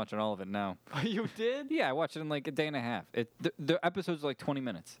Yeah. guess I'm watching all of it now. You did? Yeah, I watched it in like a day and a half. The episodes are like 20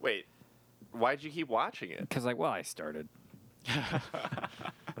 minutes. Wait, why'd you keep watching it? Because like, well, I started.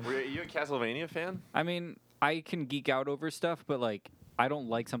 Were you a Castlevania fan? I mean, I can geek out over stuff, but like, I don't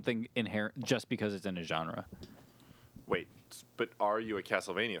like something inherent just because it's in a genre. Wait, but are you a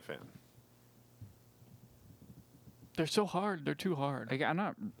Castlevania fan? They're so hard. They're too hard. Like, I'm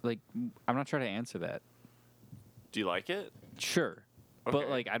not trying to answer that. Do you like it? Sure, but Okay.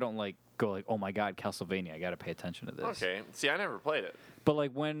 like, I don't like go like, oh my god, Castlevania, I got to pay attention to this. Okay. See, I never played it. But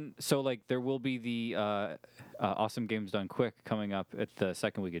like there will be the Awesome Games Done Quick coming up at the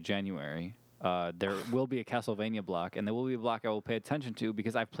second week of January. There will be a Castlevania block, and there will be a block I will pay attention to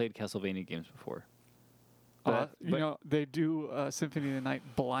because I've played Castlevania games before. But they do Symphony of the Night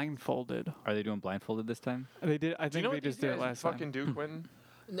blindfolded. are they doing blindfolded this time? They did. I Do you think know they what just these did it guys last fucking time. do, Quentin?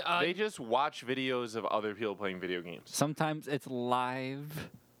 They just watch videos of other people playing video games. Sometimes it's live.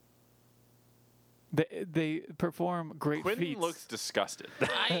 They perform great Quentin feats. looks disgusted.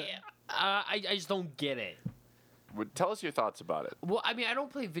 I just don't get it. Tell us your thoughts about it. Well, I mean, I don't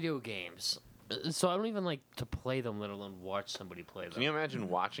play video games, so I don't even like to play them, let alone watch somebody play them. Can you imagine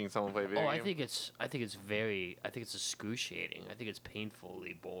watching someone play a video Oh, game? I think it's excruciating. I think it's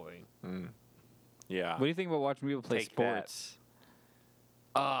painfully boring. Yeah. What do you think about watching people play Take that. sports?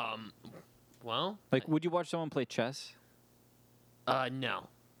 Well, Like, would you watch someone play chess? no,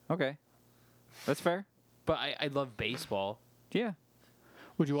 Okay, that's fair. but I love baseball. Yeah,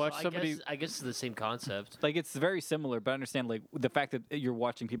 Would you watch So somebody? I guess it's the same concept. like it's very similar, but I understand like the fact that you're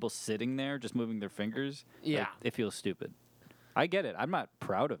watching people sitting there just moving their fingers. like, Yeah. it feels stupid. I get it. I'm not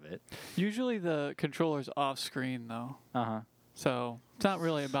proud of it. Usually the controller's off screen though, Uh huh. so it's not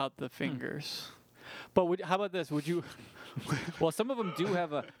really about the fingers. But how about this? Would you? Well, some of them do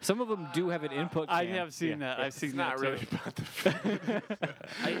have an input. I cam. have seen Yeah. that. I've seen It's that not really too. about the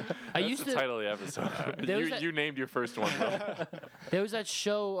I That's used the to. title of the episode. There was that- you named your first one. Bro. There was that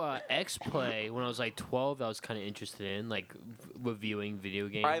show X Play when I was like 12. That I was kind of interested in, like reviewing video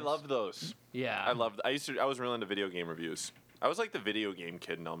games. I loved those. Yeah. I was really into video game reviews. I was like the video game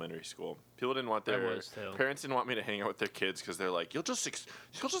kid in elementary school. People didn't want I their was, too. parents didn't want me to hang out with their kids because they're like, you'll just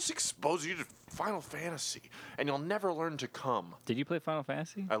expose you to Final Fantasy and you'll never learn to come. Did you play Final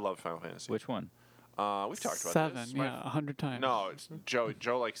Fantasy? I love Final Fantasy. Which one? We've talked about 7, this. yeah, 100 times. No, it's Joe.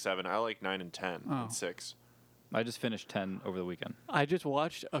 Joe likes 7. I like 9 and 10 Oh. and 6. I just finished 10 over the weekend. I just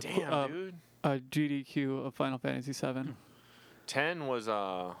watched Damn, dude. a GDQ of Final Fantasy 7. 10 was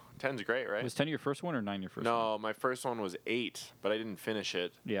 10's great, right? Was 10 your first one or 9 your first one? No, my first one was 8, but I didn't finish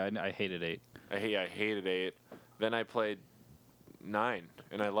it. Yeah, I hated 8. I hated 8. Then I played 9,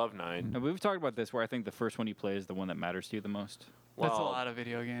 and I love 9. And we've talked about this where I think the first one you play is the one that matters to you the most. That's a Well, lot of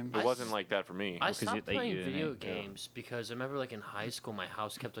video games. It wasn't like that for me. I 'cause you- stopped they playing didn't, video yeah. games because I remember, like in high school, my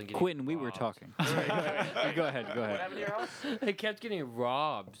house kept on getting. Quentin, we were robbed. talking. Go ahead. They kept getting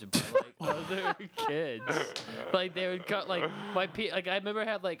robbed by like other kids. Like they would cut like like I remember I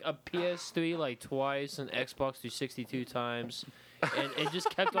had like a PS3 like twice and Xbox 360 times, and it just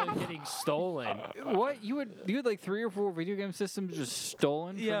kept on getting stolen. What? You had like 3 or 4 video game systems just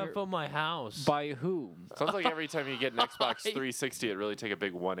stolen? Yeah, from from my house. by whom? Sounds like every time you get an Xbox 360, it really take a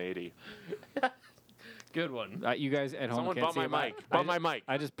big 180. Good one. You guys at home Someone can't bump see my it, but mic. Bump my mic.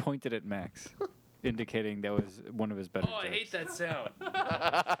 I just pointed at Max, indicating that was one of his better Oh, I jokes. hate that sound.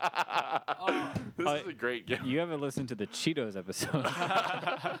 This is a great game. You haven't listened to the Cheetos episode.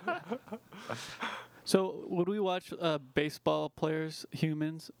 So, would we watch baseball players,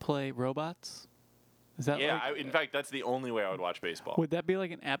 humans, play robots? Is that Yeah, like, in fact, that's the only way I would watch baseball. would that be like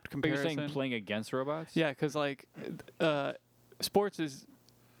an apt But you're comparison? saying playing against robots? Yeah, because like sports is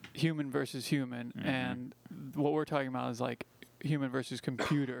human versus human, and what we're talking about is like human versus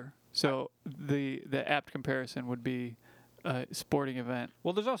computer. So the apt comparison would be a sporting event.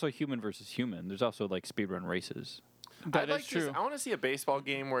 Well, there's also human versus human. There's also like speedrun races. That is I'd like to true. I want to see a baseball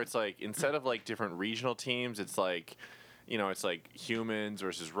game where it's like instead of like different regional teams, it's like, it's like humans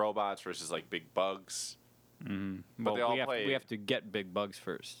versus robots versus like big bugs. But they all we play. have to get big bugs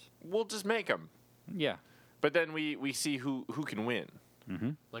first. We'll just make them. Yeah. But then we see who can win.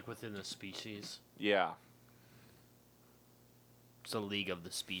 Like within the species. Yeah. It's a league of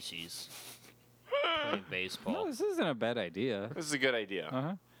the species. Playing baseball. No, this isn't a bad idea. This is a good idea.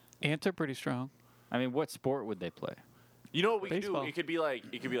 Uh-huh. Ants are pretty strong. I mean, what sport would they play? You know what we could Baseball. do? It could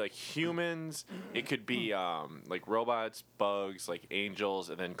be like humans. It could be like robots, bugs, like angels,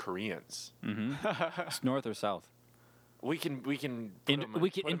 and then Koreans. It's north or south? We can put We can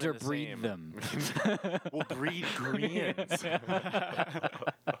interbreed them. We'll breed Koreans.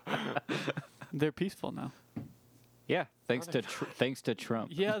 They're peaceful now. Yeah, thanks to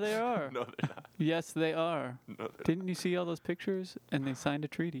Trump. Yeah, they are. No, they're not. Yes, they are. No, they're Didn't you see all those pictures? And they signed a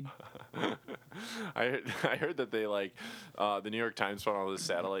treaty. I heard that they the New York Times found all this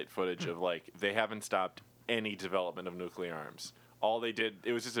satellite footage of they haven't stopped any development of nuclear arms. All they did,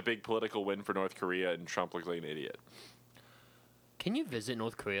 it was just a big political win for North Korea, and Trump looked like an idiot. Can you visit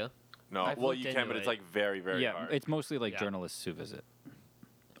North Korea? No, I've well looked you can, into but it's it. very very Yeah, hard. it's mostly like Yeah. journalists who visit,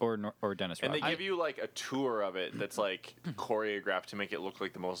 or Dennis And they Rodman. give you a tour of it that's choreographed to make it look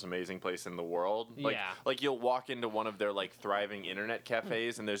like the most amazing place in the world. Yeah. Like you'll walk into one of their thriving internet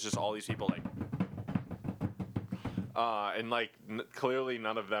cafes and there's just all these people and clearly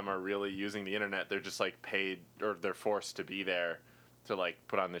none of them are really using the internet. They're just paid or they're forced to be there to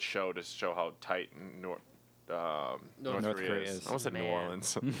put on this show to show how tight North North Korea Korea is. is. I almost said New Man.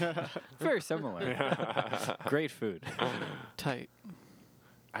 Orleans. Very similar. Great food. Tight.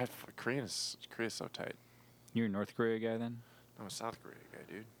 Korea is so tight. You're a North Korea guy then? I'm a South Korea guy,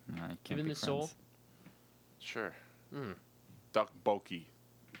 dude. No, I can't Given be the soul. friends. Sure. Mm. Tteokbokki.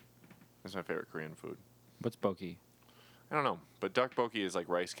 That's my favorite Korean food. What's Boki? I don't know, but tteokbokki is like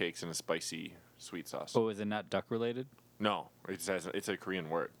rice cakes and a spicy sweet sauce. Oh, is it not duck related? No, it's a Korean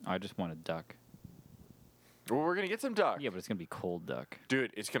word. I just want a duck. Well, we're gonna get some duck. Yeah, but it's gonna be cold duck.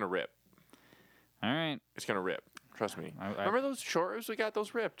 Dude, it's gonna rip. All right. It's gonna rip. Trust me. I- Remember those chores we got?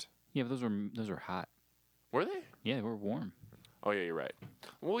 Those ripped. Yeah, but those were hot. Were they? Yeah, they were warm. Oh yeah, you're right.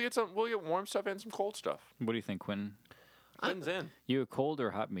 We'll get warm stuff and some cold stuff. What do you think, Quentin? Cleanse in. You a cold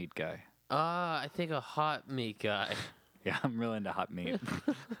or hot meat guy? I think a hot meat guy. Yeah, I'm real into hot meat.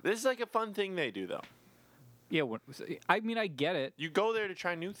 This is a fun thing they do though. Yeah, I mean, I get it. You go there to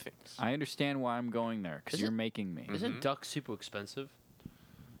try new things. I understand why I'm going there because Is you're it- making me. Isn't duck super expensive?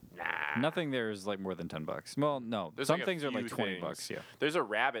 Nah. Nothing there is more than $10. Well, no, There's some a things are few $20. things. Yeah, There's a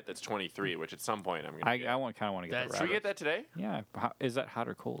rabbit that's 23, which at some point I'm gonna. I get. kind of want to get That's- that Should we rabbit. get that today? Yeah, is that hot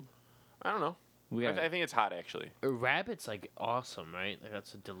or cold? I don't know. We I got, think it's hot actually. A rabbit's awesome, right?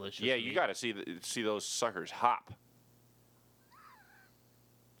 That's a delicious. Yeah, you meat. got to see those suckers hop.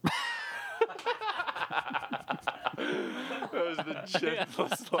 That was the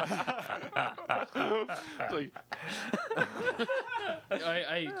gentlest laugh.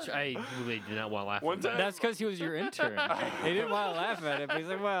 I really did not want to laugh. One at that. time- That's because he was your intern. He didn't want to laugh at it, but he's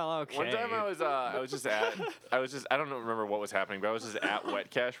like, well, okay. One time I I don't remember what was happening, but I was just at Wet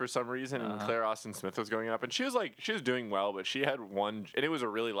Cash for some reason, and Claire Austin Smith was going up, and she was doing well, but she had one, and it was a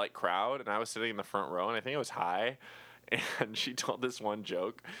really light crowd, and I was sitting in the front row, and I think it was high, and she told this one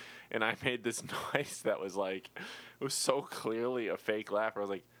joke, and I made this noise that was it was so clearly a fake laugh. I was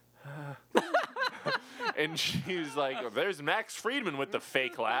like, and she was like, "There's Max Friedman with the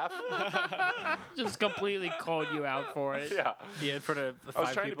fake laugh." Just completely called you out for it. Yeah, Yeah, for the I was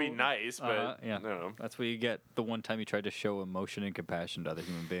five trying to be people. nice, but Yeah, no. that's what you get the one time you tried to show emotion and compassion to other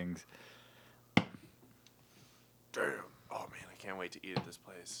human beings. Damn. Oh man, I can't wait to eat at this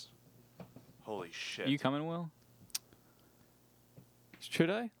place. Holy shit. You coming, Will? Should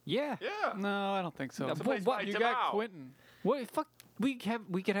I? Yeah. Yeah. No, I don't think so. No, It's a but place what- by You Tim got Au. Quentin. What? Fuck. We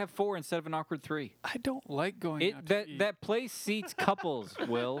could have 4 instead of an awkward 3. I don't like going out to eat. That place seats couples,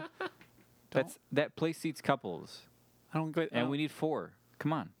 Will. That place seats couples, I don't go. and we need 4.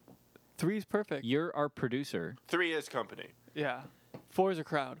 Come on. 3 is perfect. You're our producer. 3 is company. Yeah. 4 is a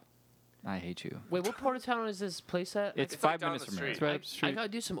crowd. I hate you. Wait, what part of town is this place at? It's It's like 5 down minutes the from here. street. It's right I, up the street. I gotta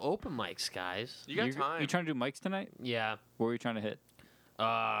do some open mics, guys. You got time. You trying to do mics tonight? Yeah. Where are you trying to hit?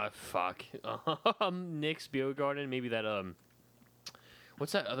 Fuck. Nick's Beer Garden. Maybe that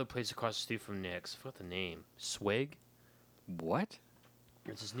what's that other place across the street from Nick's? I forgot the name. Swig. What?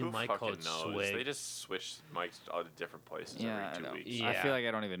 There's this new Who mic fucking called knows? Swig. They just switch mics to all the different places Yeah, I every know. 2 weeks. Yeah. I feel like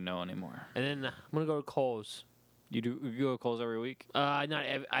I don't even know anymore. And then I'm gonna go to Cole's. You go to Kohl's every week?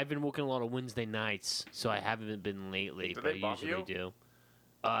 I've been working a lot of Wednesday nights, so I haven't been lately, Do but they I bump usually you?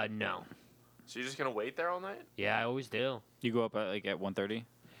 do. No. So you're just gonna wait there all night? Yeah, I always do. You go up at like at 1:30?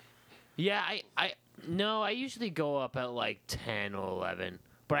 Yeah, I usually go up at like 10 or 11,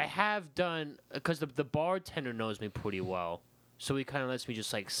 but I have done because the bartender knows me pretty well, so he kind of lets me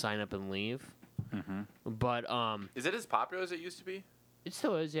just like sign up and leave. Mm-hmm. But Is it as popular as it used to be? it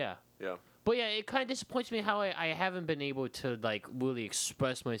still is, yeah. Yeah. But yeah, it kind of disappoints me how I haven't been able to like really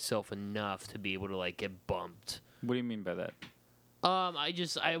express myself enough to be able to like get bumped. What do you mean by that?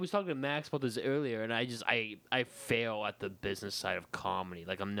 I was talking to Max about this earlier, and I fail at the business side of comedy.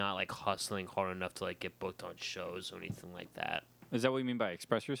 Like I'm not like hustling hard enough to like get booked on shows or anything like that. Is that what you mean by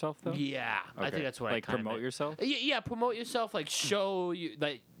express yourself, though? Yeah, I Okay. think that's what like I kinda promote meant. yourself. Yeah, promote yourself. Like show you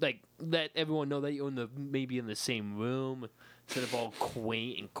like let everyone know that you're maybe in the same room instead of all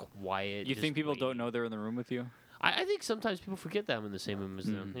quaint and quiet. You just think people don't waiting. know they're in the room with you? I think sometimes people forget that I'm in the same room as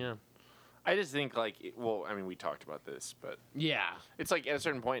them. Mm. Yeah. I just think like, well, I mean, we talked about this, but Yeah. it's like at a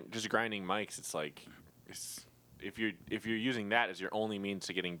certain point, just grinding mics. It's like, if you're using that as your only means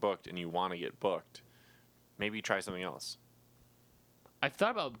to getting booked, and you want to get booked, maybe try something else. I've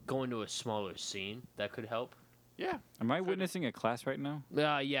thought about going to a smaller scene. That could help. Yeah. Am I witnessing a class right now?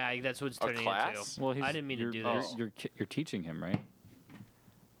 Yeah, that's what it's A turning class? into. I didn't mean to you're, do you're- this. You're teaching him, right?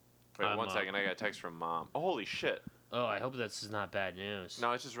 Wait I'm, 1 second. I got a text from mom. Oh, holy shit. Oh, I hope this is not bad news.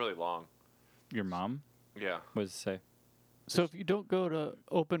 No, it's just really long. Your mom? Yeah. What does it say? So if you don't go to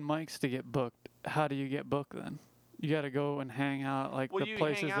open mics to get booked, how do you get booked then? You got to go and hang out like Well, the you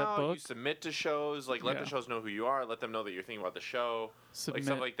places hang that out, book. you submit to shows, like let Yeah. the shows know who you are, let them know that you're thinking about the show, Submit. like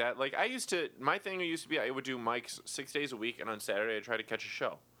stuff like that. Like I used to, my thing used to be I would do mics 6 days a week, and on Saturday I try to catch a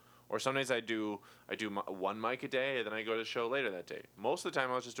show, or some days I do one mic a day, and then I go to the show later that day. Most of the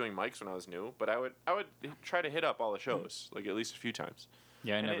time I was just doing mics when I was new, but I would try to hit up all the shows like at least a few times.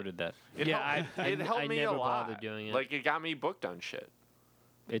 Yeah, I And never it- did that. It Yeah, helped, I it helped me never a lot. bothered doing it. Like it got me booked on shit.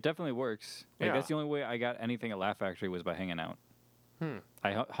 It definitely works. Like Yeah. that's the only way I got anything at Laugh Factory was by hanging out.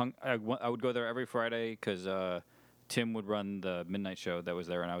 I would go there every Friday because Tim would run the midnight show that was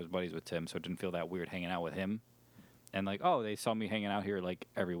there, and I was buddies with Tim, so it didn't feel that weird hanging out with him. And like, oh, they saw me hanging out here like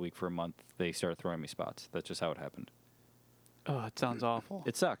every week for a month. They started throwing me spots. That's just how it happened. Oh, it sounds awful.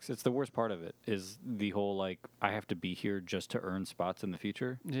 It sucks. It's the worst part of it is the whole like I have to be here just to earn spots in the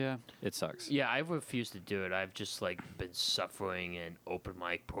future. Yeah. It sucks. Yeah, I've refused to do it. I've just like been suffering in open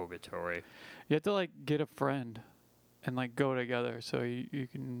mic purgatory. You have to like get a friend and like go together so you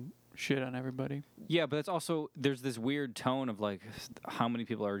can shit on everybody. Yeah, but it's also there's this weird tone of like how many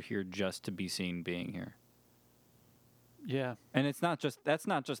people are here just to be seen being here. Yeah. And that's not just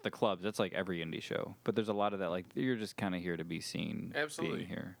the clubs. That's like every indie show. But there's a lot of that. Like you're just kind of here to be seen Absolutely. being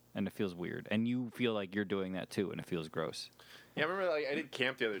here, and it feels weird. And you feel like you're doing that too, and it feels gross. Yeah, I remember like I did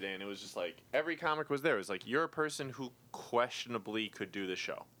camp the other day, and it was just like every comic was there. It was like you're a person who questionably could do the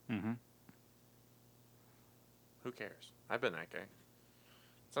show. Mm-hmm. Who cares? I've been that guy.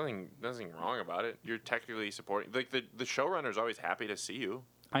 Nothing wrong about it. You're technically supporting. Like the showrunner's always happy to see you.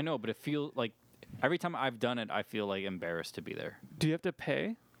 I know, but it feels like every time I've done it, I feel like embarrassed to be there. Do you have to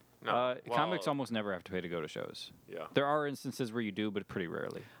pay? No, Comics almost never have to pay to go to shows. Yeah. There are instances where you do, but pretty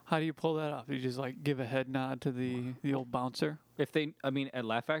rarely. How do you pull that off? You just like give a head nod to the old bouncer? At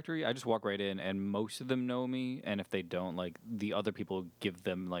Laugh Factory, I just walk right in, and most of them know me. And if they don't, like the other people give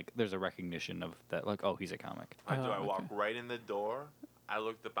them like there's a recognition of that, like oh he's a comic. I do. I Oh, walk okay. right in the door. I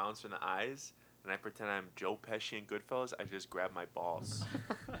look the bouncer in the eyes, and I pretend I'm Joe Pesci in Goodfellas. I just grab my balls,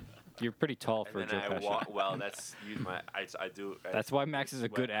 You're pretty tall for and Joe then I Pesci. walk. Well, that's use my. I do. That's why Max is a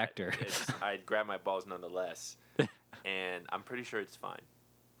good actor. I grab my balls nonetheless, and I'm pretty sure it's fine.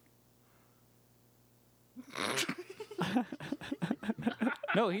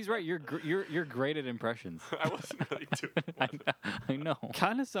 No, he's right. You're great at impressions. I wasn't really doing. I know.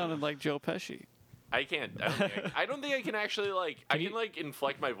 Kind of sounded like Joe Pesci. I can't. I don't think I can actually like. I can like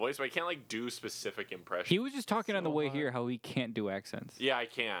inflect my voice, but I can't like do specific impressions. He was just talking on the So way hard. here how he can't do accents. Yeah, I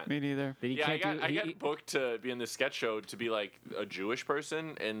can't. Me neither. That he Yeah, can't I got booked to be in this sketch show to be like a Jewish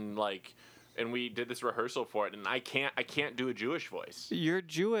person, and we did this rehearsal for it, and I can't do a Jewish voice. You're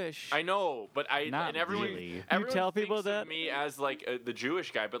Jewish. I know, but Not and everyone really. everyone tell people thinks that? of me as like the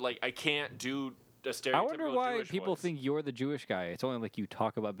Jewish guy, but like I can't do a stereotypical I wonder why Jewish people voice. think you're the Jewish guy. It's only like you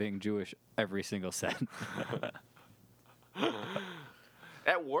talk about being Jewish every single set.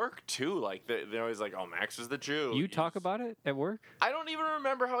 At work too, like they're always like, "Oh, Max is the Jew." You talk about it at work? I don't even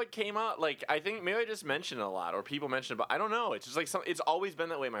remember how it came out. Like, I think maybe I just mentioned it a lot, or people mention it, but I don't know. It's just like it's always been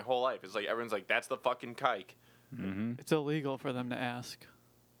that way my whole life. It's like everyone's like, "That's the fucking kike." Mm-hmm. It's illegal for them to ask.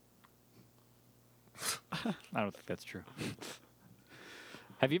 I don't think that's true.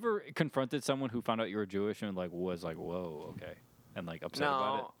 Have you ever confronted someone who found out you were Jewish and was like, whoa, okay, and like upset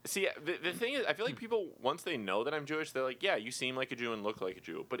about No, see, the thing is, I feel like people once they know that I'm Jewish, they're like, "Yeah, you seem like a Jew and look like a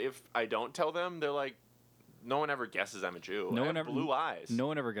Jew." But if I don't tell them, they're like, "No one ever guesses I'm a Jew." No I one have ever- blue eyes. it? No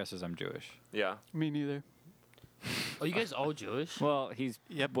one ever guesses I'm Jewish. Yeah. Me neither. Oh, you guys all Jewish? Well, he's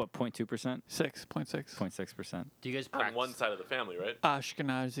Yep. what 0.2%, 6.6. 0.6%. Do you guys On practice? one side of the family, right?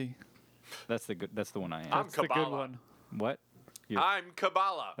 Ashkenazi. That's the good. That's the one I am. I'm That's the good Kabbalah. one. What? You're- I'm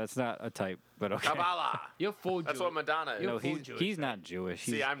Kabbalah. That's not a type, but okay. Kabbalah. You're full That's Jewish. what Madonna is. You're No, full he's Jewish, right? not Jewish.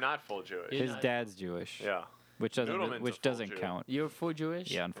 See, He's, I'm not full Jewish. You're his not- dad's Jewish. Yeah. Which doesn't Noodleman's a which full doesn't Jew. count. You're full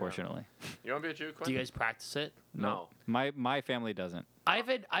Jewish? Yeah, unfortunately. You want to be a Jew, Do Quentin? you guys practice it? No. My family doesn't. I've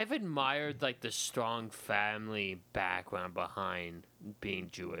admired like the strong family background behind being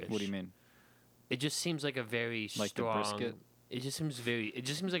Jewish. What do you mean? It just seems like a very Like the strong. brisket? It just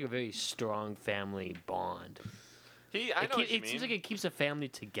seems like a very strong family bond. I know It what you seems mean. like it keeps a family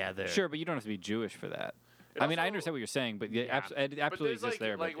together. Sure, but you don't have to be Jewish for that. It I mean, I also- understand what you're saying, but yeah, Yeah. it absolutely there's, exists like-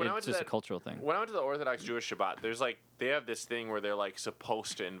 there. like, But when I went it's to just a that- cultural thing. When I went to the Orthodox Jewish Shabbat, they have this thing where they're like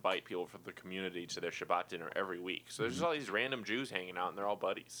supposed to invite people from the community to their Shabbat dinner every week. So there's just all these random Jews hanging out, and they're all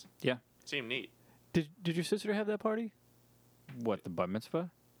buddies. Yeah. Seem neat. Did your sister have that party? What, the bar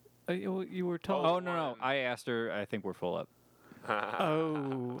mitzvah? You were told. Oh, no. one. I asked her. I think we're full up.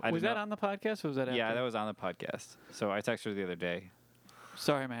 Oh, I was did that not- on the podcast or was that after? Yeah, that was on the podcast. So I texted her the other day.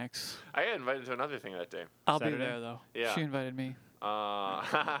 Sorry, Max. I got invited to another thing that day. I'll be Saturday? there though. Yeah. She invited me. Were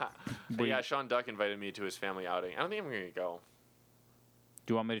Yeah, you- Sean Duck invited me to his family outing. I don't think I'm going to go.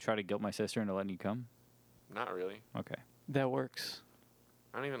 Do you want me to try to guilt my sister into letting you come? Not really. Okay. That works.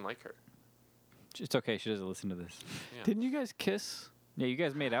 I don't even like her. It's okay. She doesn't listen to this. Yeah. Didn't you guys kiss? Yeah, you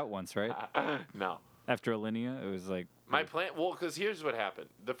guys made out once, right? No. After Alinea, it was like My plan, well, because here's what happened.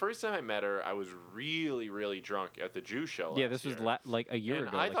 The first time I met her, I was really, really drunk at the Jew show. yeah, last this was year. like a year And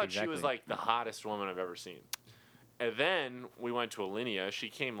ago. I like, thought exactly. she was like the hottest woman I've ever seen. And then we went to Alinea. She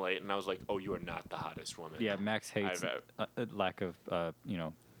came late, and I was like, "Oh, you are not the hottest woman." Yeah, Max hates I've- lack of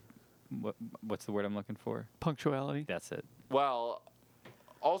what's the word I'm looking for? Punctuality. That's it. Well,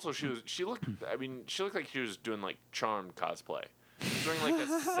 also she looked. I mean, she looked like she was doing like Charmed cosplay. She was wearing like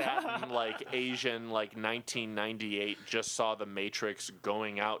a satin, like Asian, like 1998. Just saw The Matrix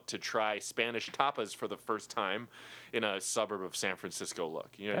going out to try Spanish tapas for the first time in a suburb of San Francisco. Look,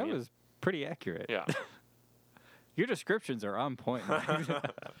 you know what I That mean? was pretty accurate. Yeah. Your descriptions are on point.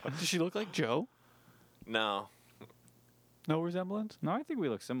 Does she look like Joe? No. No resemblance? No, I think we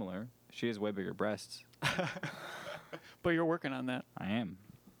look similar. She has way bigger breasts. But you're working on that. I am.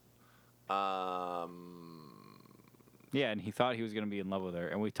 Um. Yeah, and he thought he was going to be in love with her.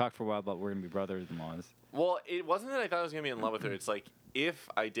 And we talked for a while about we're going to be brothers-in-laws. Well, it wasn't that I thought I was gonna be in love with her. It's like if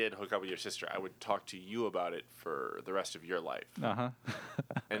I did hook up with your sister, I would talk to you about it for the rest of your life, Uh-huh.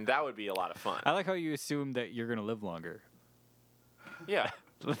 and that would be a lot of fun. I like how you assume that you're going to live longer. Yeah.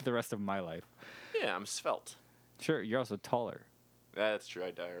 The rest of my life. Yeah, I'm svelte. Sure, you're also taller. That's true.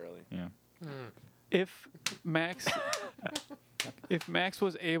 I die early. Yeah. If Max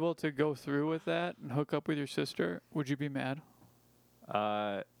was able to go through with that and hook up with your sister, would you be mad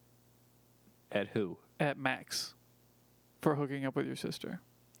At who? at Max for hooking up with your sister?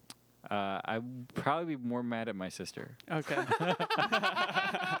 I'd probably be more mad at my sister. Okay.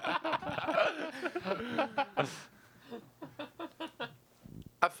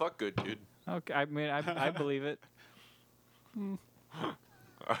 I fuck good, dude. Okay, I mean, I believe it.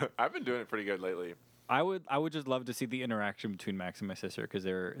 I've been doing it pretty good lately. I would just love to see the interaction between Max and my sister because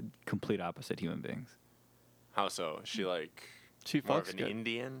they're complete opposite human beings. How so? Is she like She more of fucks an good.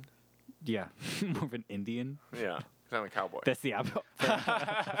 Indian? Yeah, more of an Indian. Yeah, 'cause I'm a cowboy. That's the opposite.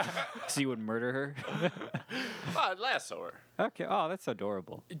 So you would murder her? I'd lasso her. Okay. Oh, that's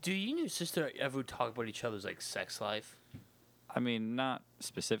adorable. Do you and your sister ever talk about each other's like sex life? I mean, not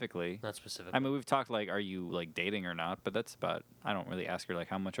specifically. Not specifically. I mean, we've talked like, are you like dating or not? But that's about. I don't really ask her like,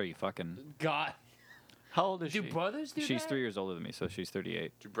 how much are you fucking? God. How old is Do she? brothers do She's that? 3 years older than me, so she's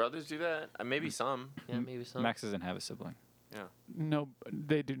 38. Do brothers do that? Maybe some. Yeah, maybe so. Max doesn't have a sibling. Yeah. No,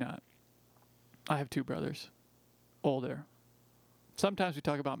 they do not. I have 2 brothers. Older. Sometimes we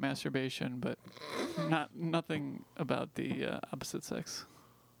talk about masturbation, but nothing about the opposite sex.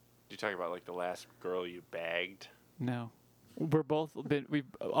 Do you talk about like the last girl you bagged? No. We're both been. We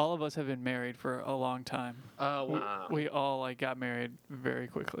all of us have been married for a long time. Wow. We all like got married very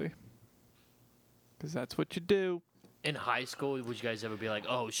quickly. Because that's what you do. In high school, would you guys ever be like,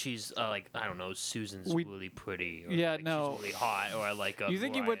 "Oh, she's like I don't know, Susan's really pretty"? Or, Yeah, like, no. she's really hot, or I like. You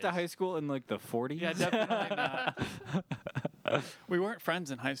think you went to Mariah's. high school in like the 40s? Yeah, definitely not. We weren't friends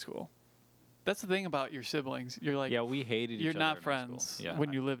in high school. That's the thing about your siblings. You're like, Yeah, we hated each you're other. not in high school. friends Yeah.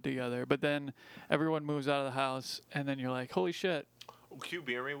 when you live together. But then everyone moves out of the house, and then you're like, holy shit, Cue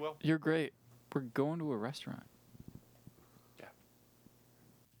beer me, Will. you're great. We're going to a restaurant.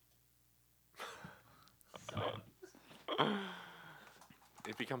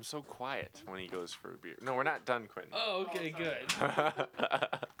 It becomes so quiet when he goes for a beer. No, we're not done, Quentin. Oh, okay, good.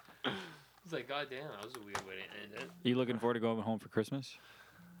 It's like, God damn, that was a weird way to end it. You looking forward to going home for Christmas?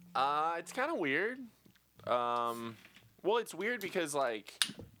 It's kind of weird. Well, it's weird because like,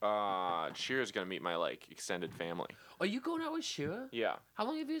 Shira's gonna meet my like extended family. Are you going out with Shira? Yeah. How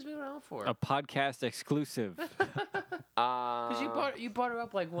long have you guys been out for? A podcast exclusive. Because you brought her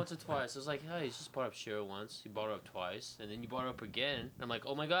up like once or twice. I was like, hey, you just brought up Shira once. You brought her up twice, and then you brought her up again. And I'm like,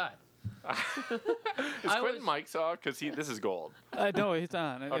 oh my god. Is I Quentin was- mic's off? Because this is gold. No, he's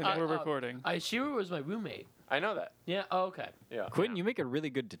on. Okay. We're recording. Shira was my roommate. I know that. Yeah. Oh, okay. Yeah. Quentin, you make a really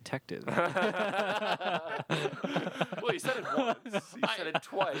good detective. Well, you said it once. You said it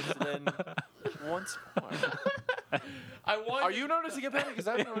twice, and then once more. I wanted. Are you noticing a pattern? Because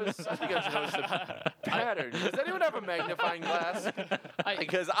I've noticed. I think I've noticed a pattern. Does anyone have a magnifying glass?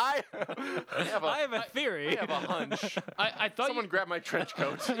 Because I have a theory. I have a hunch. I thought Someone grab my trench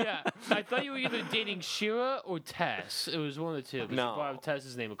coat. Yeah, I thought you were either dating Shira or Tess. It was one of the two. 'Cause No. You brought up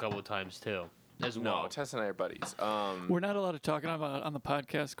Tess's name a couple of times too, as No, well. Tess and I are buddies. We're not allowed to talk about it on the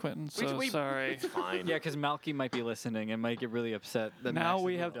podcast, Quentin, so sorry. It's fine. Yeah, because Malky might be listening and might get really upset. That Now Max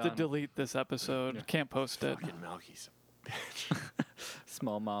we has have moved to on. delete this episode. Can't post it. Fucking Malky's a bitch.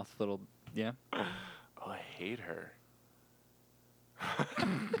 Small mouth, little. Yeah. Oh, I hate her.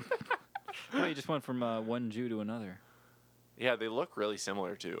 Oh, you just went from one Jew to another. Yeah, they look really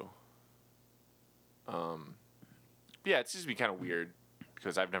similar too. Yeah, it's just be kind of weird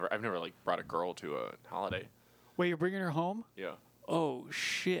because I've never like brought a girl to a holiday. Wait, you're bringing her home? Yeah, Oh,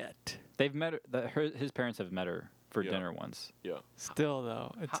 shit. They've met her. His parents have met her for Yeah. dinner once. yeah. Still,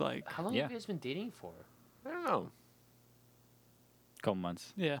 though, it's like, How long Yeah. have you guys been dating for? I don't know. Couple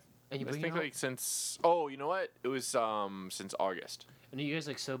months. yeah. And you I bring think her home? like since. Oh, you know what? It was since August. And are you guys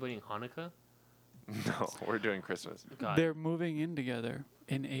like celebrating Hanukkah? No, we're doing Christmas. God, They're moving in together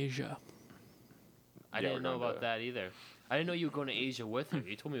in Asia. I Yeah, didn't we're know going about to- that either. I didn't know you were going to Asia with her.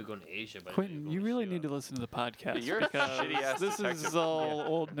 You told me you were going to Asia, but I didn't know Quentin, were you going really Shira. need to listen to the podcast you're a because shitty-ass this detective. is all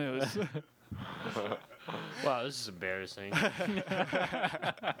old news. Wow, this is embarrassing.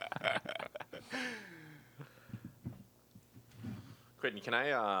 Quentin, can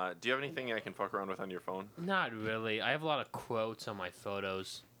I? Do you have anything I can fuck around with on your phone? Not really. I have a lot of quotes on my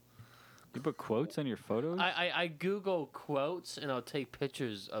photos. You put quotes on your photos? I Google quotes and I'll take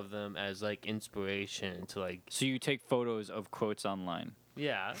pictures of them as like inspiration to like So you take photos of quotes online.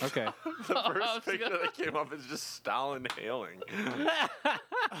 yeah. Okay. The I was first picture that came up is just Stalin hailing.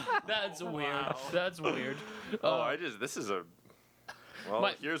 That's weird. That's weird. Oh, this is a. Well,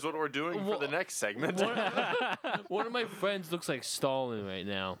 My- here's what we're doing for the next segment. One of my friends looks like Stalin right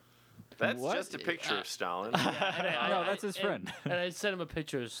now. That's What? just a picture of Stalin. And I- No, that's his friend. And I sent him a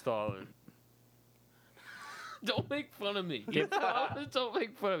picture of Stalin. Don't make fun of me. Don't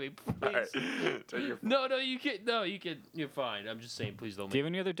make fun of me, All right. please. Take your- No, you can. No, you can. You're fine. I'm just saying, please don't. Do you Make,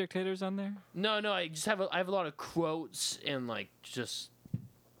 have any other dictators on there? no, I just have. I have a lot of quotes and like just.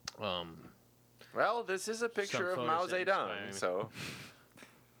 Well, this is a picture of photos Mao that inspire me. Zedong. So,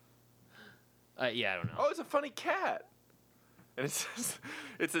 Yeah, I don't know. oh, it's a funny cat. And it says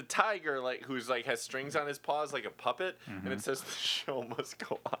it's a tiger like who's like has strings on his paws like a puppet, and it says the show must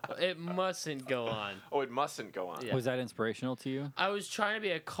go on. It mustn't go on. Oh, it mustn't go on. Yeah. Was that inspirational to you? I was trying to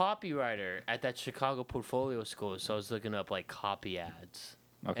be a copywriter at that Chicago portfolio school, so I was looking up like copy ads.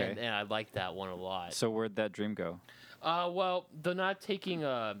 Okay. And I liked that one a lot. So where'd that dream go? Well, they're not taking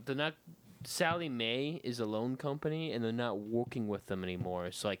they're not. Sally Mae is a loan company, and they're not working with them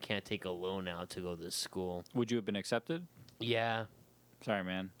anymore, so I can't take a loan out to go to this school. Would you have been accepted? Yeah, Sorry,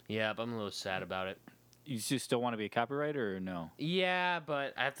 man. but I'm a little sad about it. You still want to be a copywriter or no? Yeah,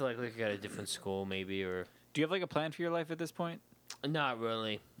 but I have to like look at a different school maybe, or Do you have like a plan for your life at this point? not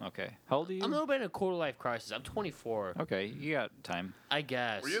really. Okay. How old are you? I'm a little bit in a quarter life crisis. I'm 24, Okay, you got time. I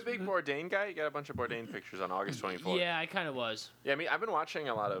guess. Were you a big Bourdain guy? You got a bunch of Bourdain pictures on August 24th. Yeah, I kind of was. Yeah, I mean, I've been watching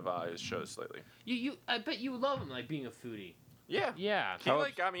a lot of his shows lately. I bet you love him, like being a foodie. Yeah. Yeah. He How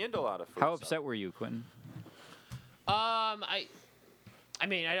like got me into a lot of food How stuff. upset were you, Quentin? I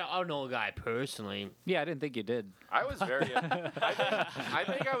mean, I don't know a guy personally, Yeah, I didn't think you did. I was very. I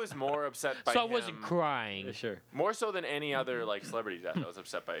think I was more upset by so I him. wasn't crying. Sure. More so than any other like celebrity death. I was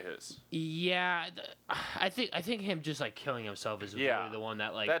upset by his. Yeah, I think him just like killing himself is Yeah. really the one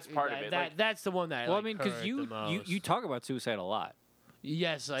that like That's part of it, like- that's the one that Well, like, I mean, because hurt you the you most. talk about suicide a lot.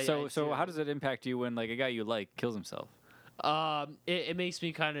 Yes, I So do. how does it impact you when like a guy you like kills himself? It makes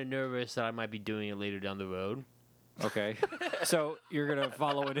me kind of nervous that I might be doing it later down the road. Okay. So you're gonna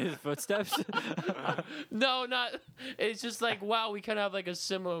follow in his footsteps? No, not. It's just like wow, we kind of have like a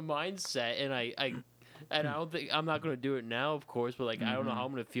similar mindset, and I don't think I'm not gonna do it now, of course, but like I don't know how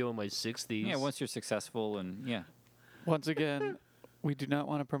I'm gonna feel in my 60s. Yeah, once you're successful and yeah. Once again, we do not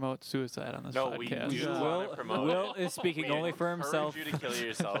want to promote suicide on this No, we podcast. do Will- want to promote Will it. is speaking We only for himself. encourage you to kill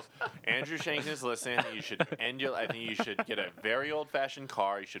yourself. Andrew Shanks is listening. You should end your. I think you should get a very old-fashioned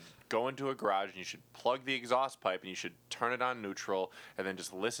car. You should go into a garage and you should plug the exhaust pipe and you should turn it on neutral and then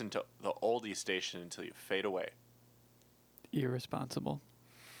just listen to the oldie station until you fade away. Irresponsible.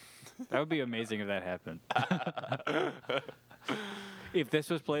 That would be amazing if that happened. If this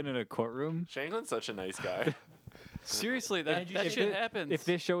was played in a courtroom, Shanklin's such a nice guy. Seriously, that if shit thi- happens. If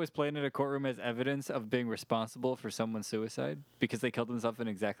this show was played in a courtroom as evidence of being responsible for someone's suicide because they killed themselves in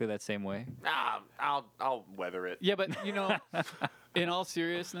exactly that same way, I'll weather it. Yeah, but in all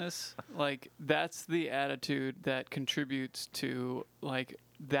seriousness, like that's the attitude that contributes to like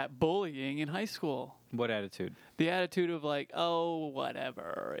that bullying in high school. what attitude? The attitude of like, oh,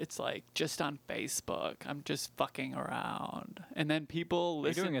 whatever. It's like just on Facebook. I'm just fucking around, and then people You're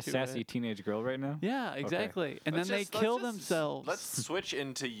listen doing a to sassy it. teenage girl right now? Yeah, exactly. And Let's then just- they let's kill just- themselves. Let's switch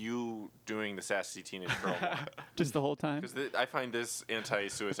into you doing the sassy teenage girl one. just the whole time. Because I find this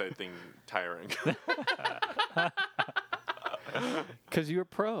anti-suicide thing tiring. Because you're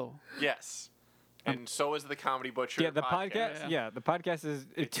pro. Yes. And so is the Comedy Butcher Yeah, the podcast. podcast. Yeah, the podcast is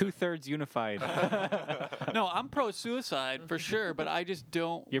 2/3 unified. No, I'm pro suicide for sure, but I just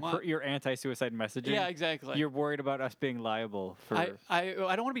don't. want, You're anti-suicide messaging. yeah, exactly. You're worried about us being liable for. I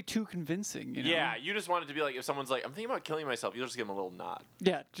don't want to be too convincing. You know? Yeah, you just want it to be like if someone's like, I'm thinking about killing myself, you'll just give them a little nod.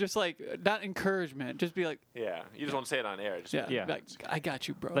 Yeah, just like not encouragement. Just be like, Yeah, you just want to say it on air. Just yeah, Yeah. like, I got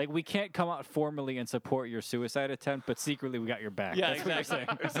you, bro. Like we can't come out formally and support your suicide attempt, but secretly we got your back. Yeah, That's what you're exactly.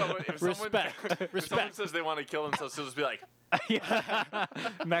 saying. If someone Respect. if someone says they want to kill themselves, he'll just be like,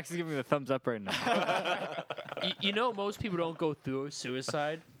 Max is giving me the thumbs up right now. you know, most people don't go through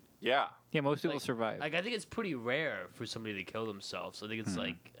suicide. yeah. Yeah, most people Like- survive. Like I think it's pretty rare for somebody to kill themselves. I think it's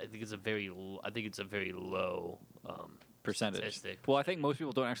I think it's a very low Percentage. statistic. Well, I think most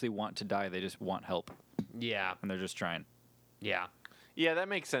people don't actually want to die; they just want help, Yeah, and they're just trying. yeah. Yeah, that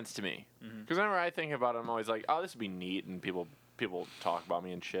makes sense to me. Because whenever I think about it, I'm always like, oh, this would be neat, and people talk about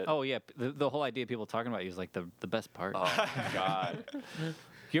me and shit. Oh yeah, the whole idea of people talking about you is like the best part. Oh, my God.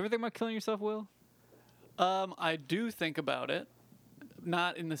 You ever think about killing yourself, Will? I do think about it,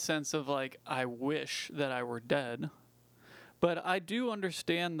 not in the sense of like I wish that I were dead, but I do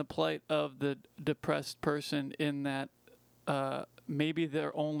understand the plight of the depressed person in that maybe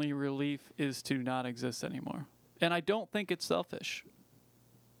their only relief is to not exist anymore, and I don't think it's selfish.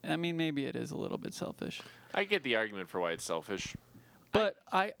 I mean, maybe it is a little bit selfish, I get the argument for why it's selfish. but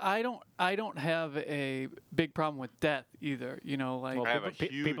I don't have a big problem with death either. You know, like Well, I have a people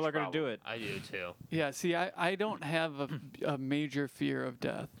huge are going to do problem. it. I do too. yeah. See, I don't have a major fear of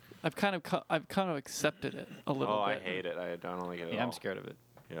death. I've kind of accepted it a little Oh, bit. I hate it. I don't like it at Yeah, all. I'm scared of it.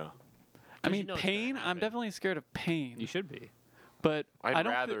 Yeah. I 'Cause you mean, know it's gonna pain. I'm happen. definitely scared of pain. You should be. But I'd I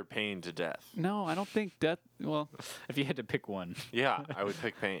don't. rather pain to death. No, I don't think death. Well, If you had to pick one, Yeah, I would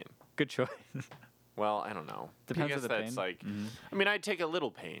pick pain. good choice. Well, I don't know. Depends I on guess the that's pain. like. I mean, I'd take a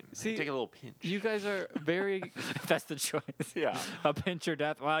little pain. See, I'd take a little pinch. you guys are very. That's the choice. Yeah. A pinch or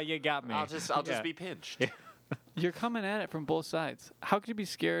death. Well, you got me. I'll just Yeah. be pinched. You're coming at it from both sides. How could you be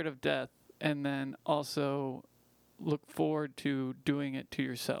scared of death and then also look forward to doing it to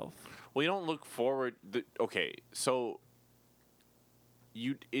yourself? Well, you don't look forward. Okay, so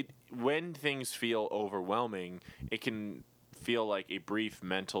when things feel overwhelming, it can feel like a brief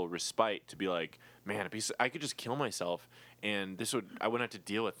mental respite to be like, man, I could just kill myself, and I wouldn't have to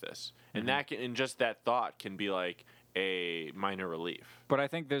deal with this, and just that thought can be like a minor relief. But I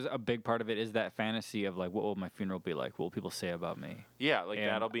think there's a big part of it is that fantasy of like, what will my funeral be like? What will people say about me? Yeah, like And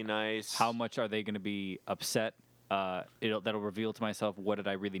that'll be nice. How much are they going to be upset? That'll reveal to myself what did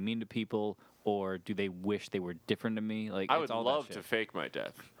I really mean to people, or do they wish they were different to me? Like I it's would all that love shit. to fake my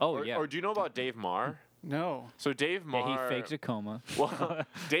death. Oh, Or- yeah. Or do you know about Dave Marr? No. So Dave Marr. Yeah, he faked a coma. Well,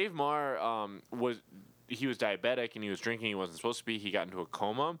 Dave Marr he was diabetic and he was drinking. He wasn't supposed to be. He got into a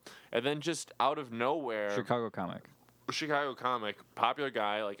coma, and then just out of nowhere, Chicago comic. Chicago comic, popular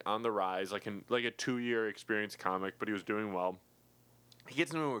guy, like on the rise, like a 2-year experienced comic, but he was doing well. He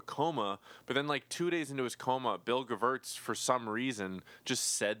gets into a coma, but then like 2 days into his coma, Bill Gevirtz, for some reason,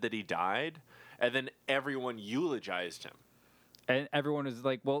 just said that he died, and then everyone eulogized him. And everyone was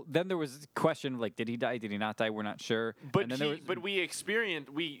like, well, then there was a question like, did he die? Did he not die? We're not sure. But and then there was,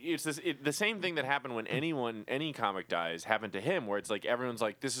 the same thing that happened when any comic dies happened to him, where it's like everyone's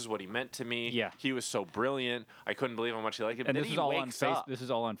like, this is what he meant to me. Yeah. He was so brilliant. I couldn't believe how much he liked him. and Then this he is all on wakes up. This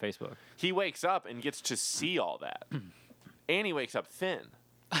is all on Facebook. He wakes up and gets to see all that, and he wakes up thin.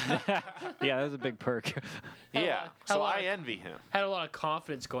 Yeah, that was a big perk. Yeah, How so long- I envy him. Had a lot of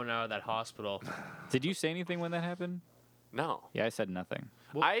confidence going out of that hospital. Did you say anything when that happened? No, Yeah, I said nothing.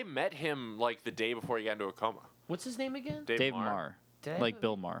 I met him like the day before he got into a coma. What's his name again? Dave Marr. Did I Like ever-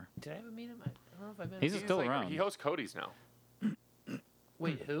 Bill Maher. Did I ever meet him? I don't know if I met He's him. still around. He hosts Cody's now.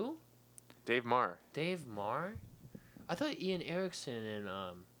 Wait, who? Dave Marr. Dave Marr? I thought Ian Erickson and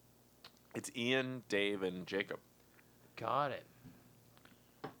It's Ian, Dave, and Jacob. got it.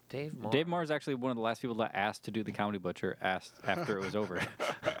 Dave Marr. Dave Marr is actually one of the last people that asked to do the Comedy Butcher asked after it was over.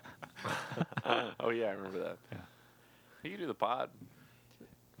 Oh yeah, I remember that. Yeah. You can do the pod.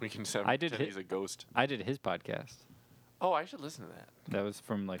 We can send. I did pretend hit- he's a ghost. I did his podcast. Oh, I should listen to that. That was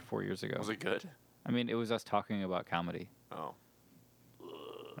from like 4 years ago. Was it good? I mean, it was us talking about comedy. Oh,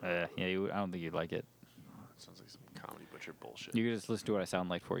 Yeah, I don't think you'd like it. sounds like some comedy butcher bullshit. You could just listen to what I sound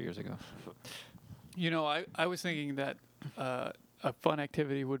like 4 years ago. You know, I was thinking that a fun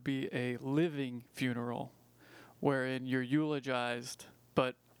activity would be a living funeral, wherein you're eulogized,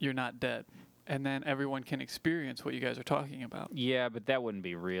 but you're not dead. And then everyone can experience what you guys are talking about. Yeah, but that wouldn't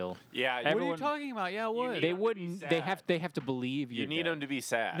be real. Yeah, What Everyone- are you talking about? Yeah, it would. need They them to be wouldn't. sad. They have to believe you you're need dead. them to be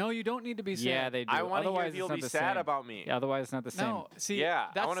sad. No, you don't need to be sad. Yeah, they do. I want to hear Otherwise, if you'll it's not be the sad same. about me. Yeah, otherwise, it's not the same. No, see, Yeah,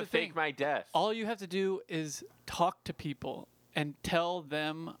 that's I want the to fake thing. my death. All you have to do is talk to people and tell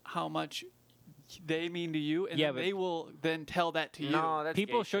them how much they mean to you, and Yeah, then but- they will then tell that to you. No, that's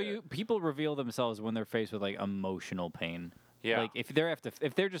People gay show shit. you. People reveal themselves when they're faced with like emotional pain. Yeah. Like if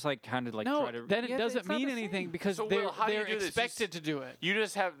they're just like kind of like no, try to. then it Yeah, doesn't it's not mean the same. anything because So, they're, Will, how do you they're do this? You expected to do it. You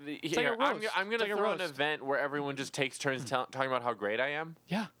just have the. like Here, a roast. I'm going It's like to a throw an roast. event where everyone just takes turns talking about how great I am.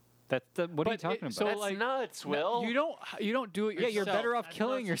 Yeah. What are you But talking about? so, That's like, nuts, No, Will. you don't do it yeah, yourself. you're better off That's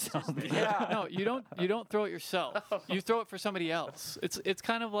killing not yourself. Yeah. No, you don't throw it yourself. You throw it for somebody else. It's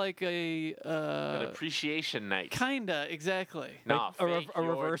kind of like An appreciation night. kinda exactly. Nah, a, fake a your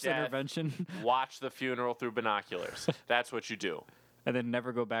reverse death. intervention, Watch the funeral through binoculars. That's what you do. and then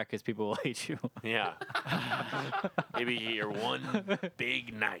never go back because people will hate you. Yeah. Maybe your one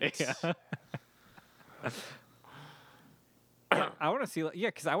big night. Yeah. I want to see,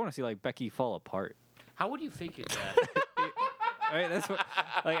 because I want to see like Becky fall apart. How would you fake your death? Right? That's what.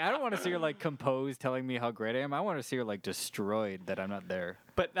 Like, I don't want to see her like composed, telling me how great I am. I want to see her like destroyed that I'm not there.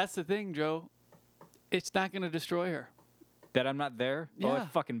 But that's the thing, Joe. It's not going to destroy her. That I'm not there. Oh, Yeah. it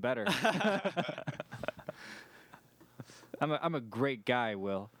fucking better. I'm a great guy,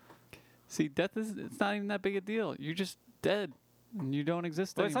 Will. See, death it's not even that big a deal. You're just dead. And you don't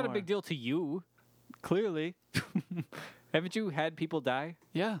exist Well, it's anymore. not a big deal to you. Clearly. Haven't you had people die?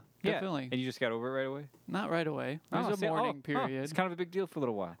 Yeah, Yeah. definitely. And you just got over it right away? Not right away. There's Oh, a see, mourning period. It's kind of a big deal for a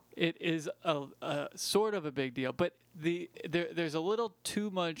little while. It is a sort of a big deal, but there's a little too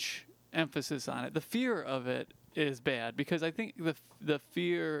much emphasis on it. The fear of it is bad because I think the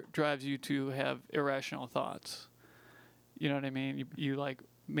fear drives you to have irrational thoughts. You know what I mean? You like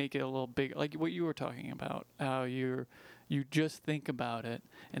make it a little big, like what you were talking about. How you just think about it,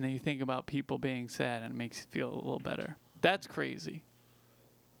 and then you think about people being sad, and it makes you feel a little better. That's crazy.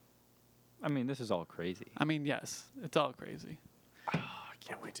 I mean, this is all crazy. I mean, yes, it's all crazy. I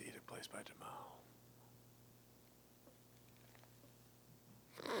can't wait to eat a place by tomorrow.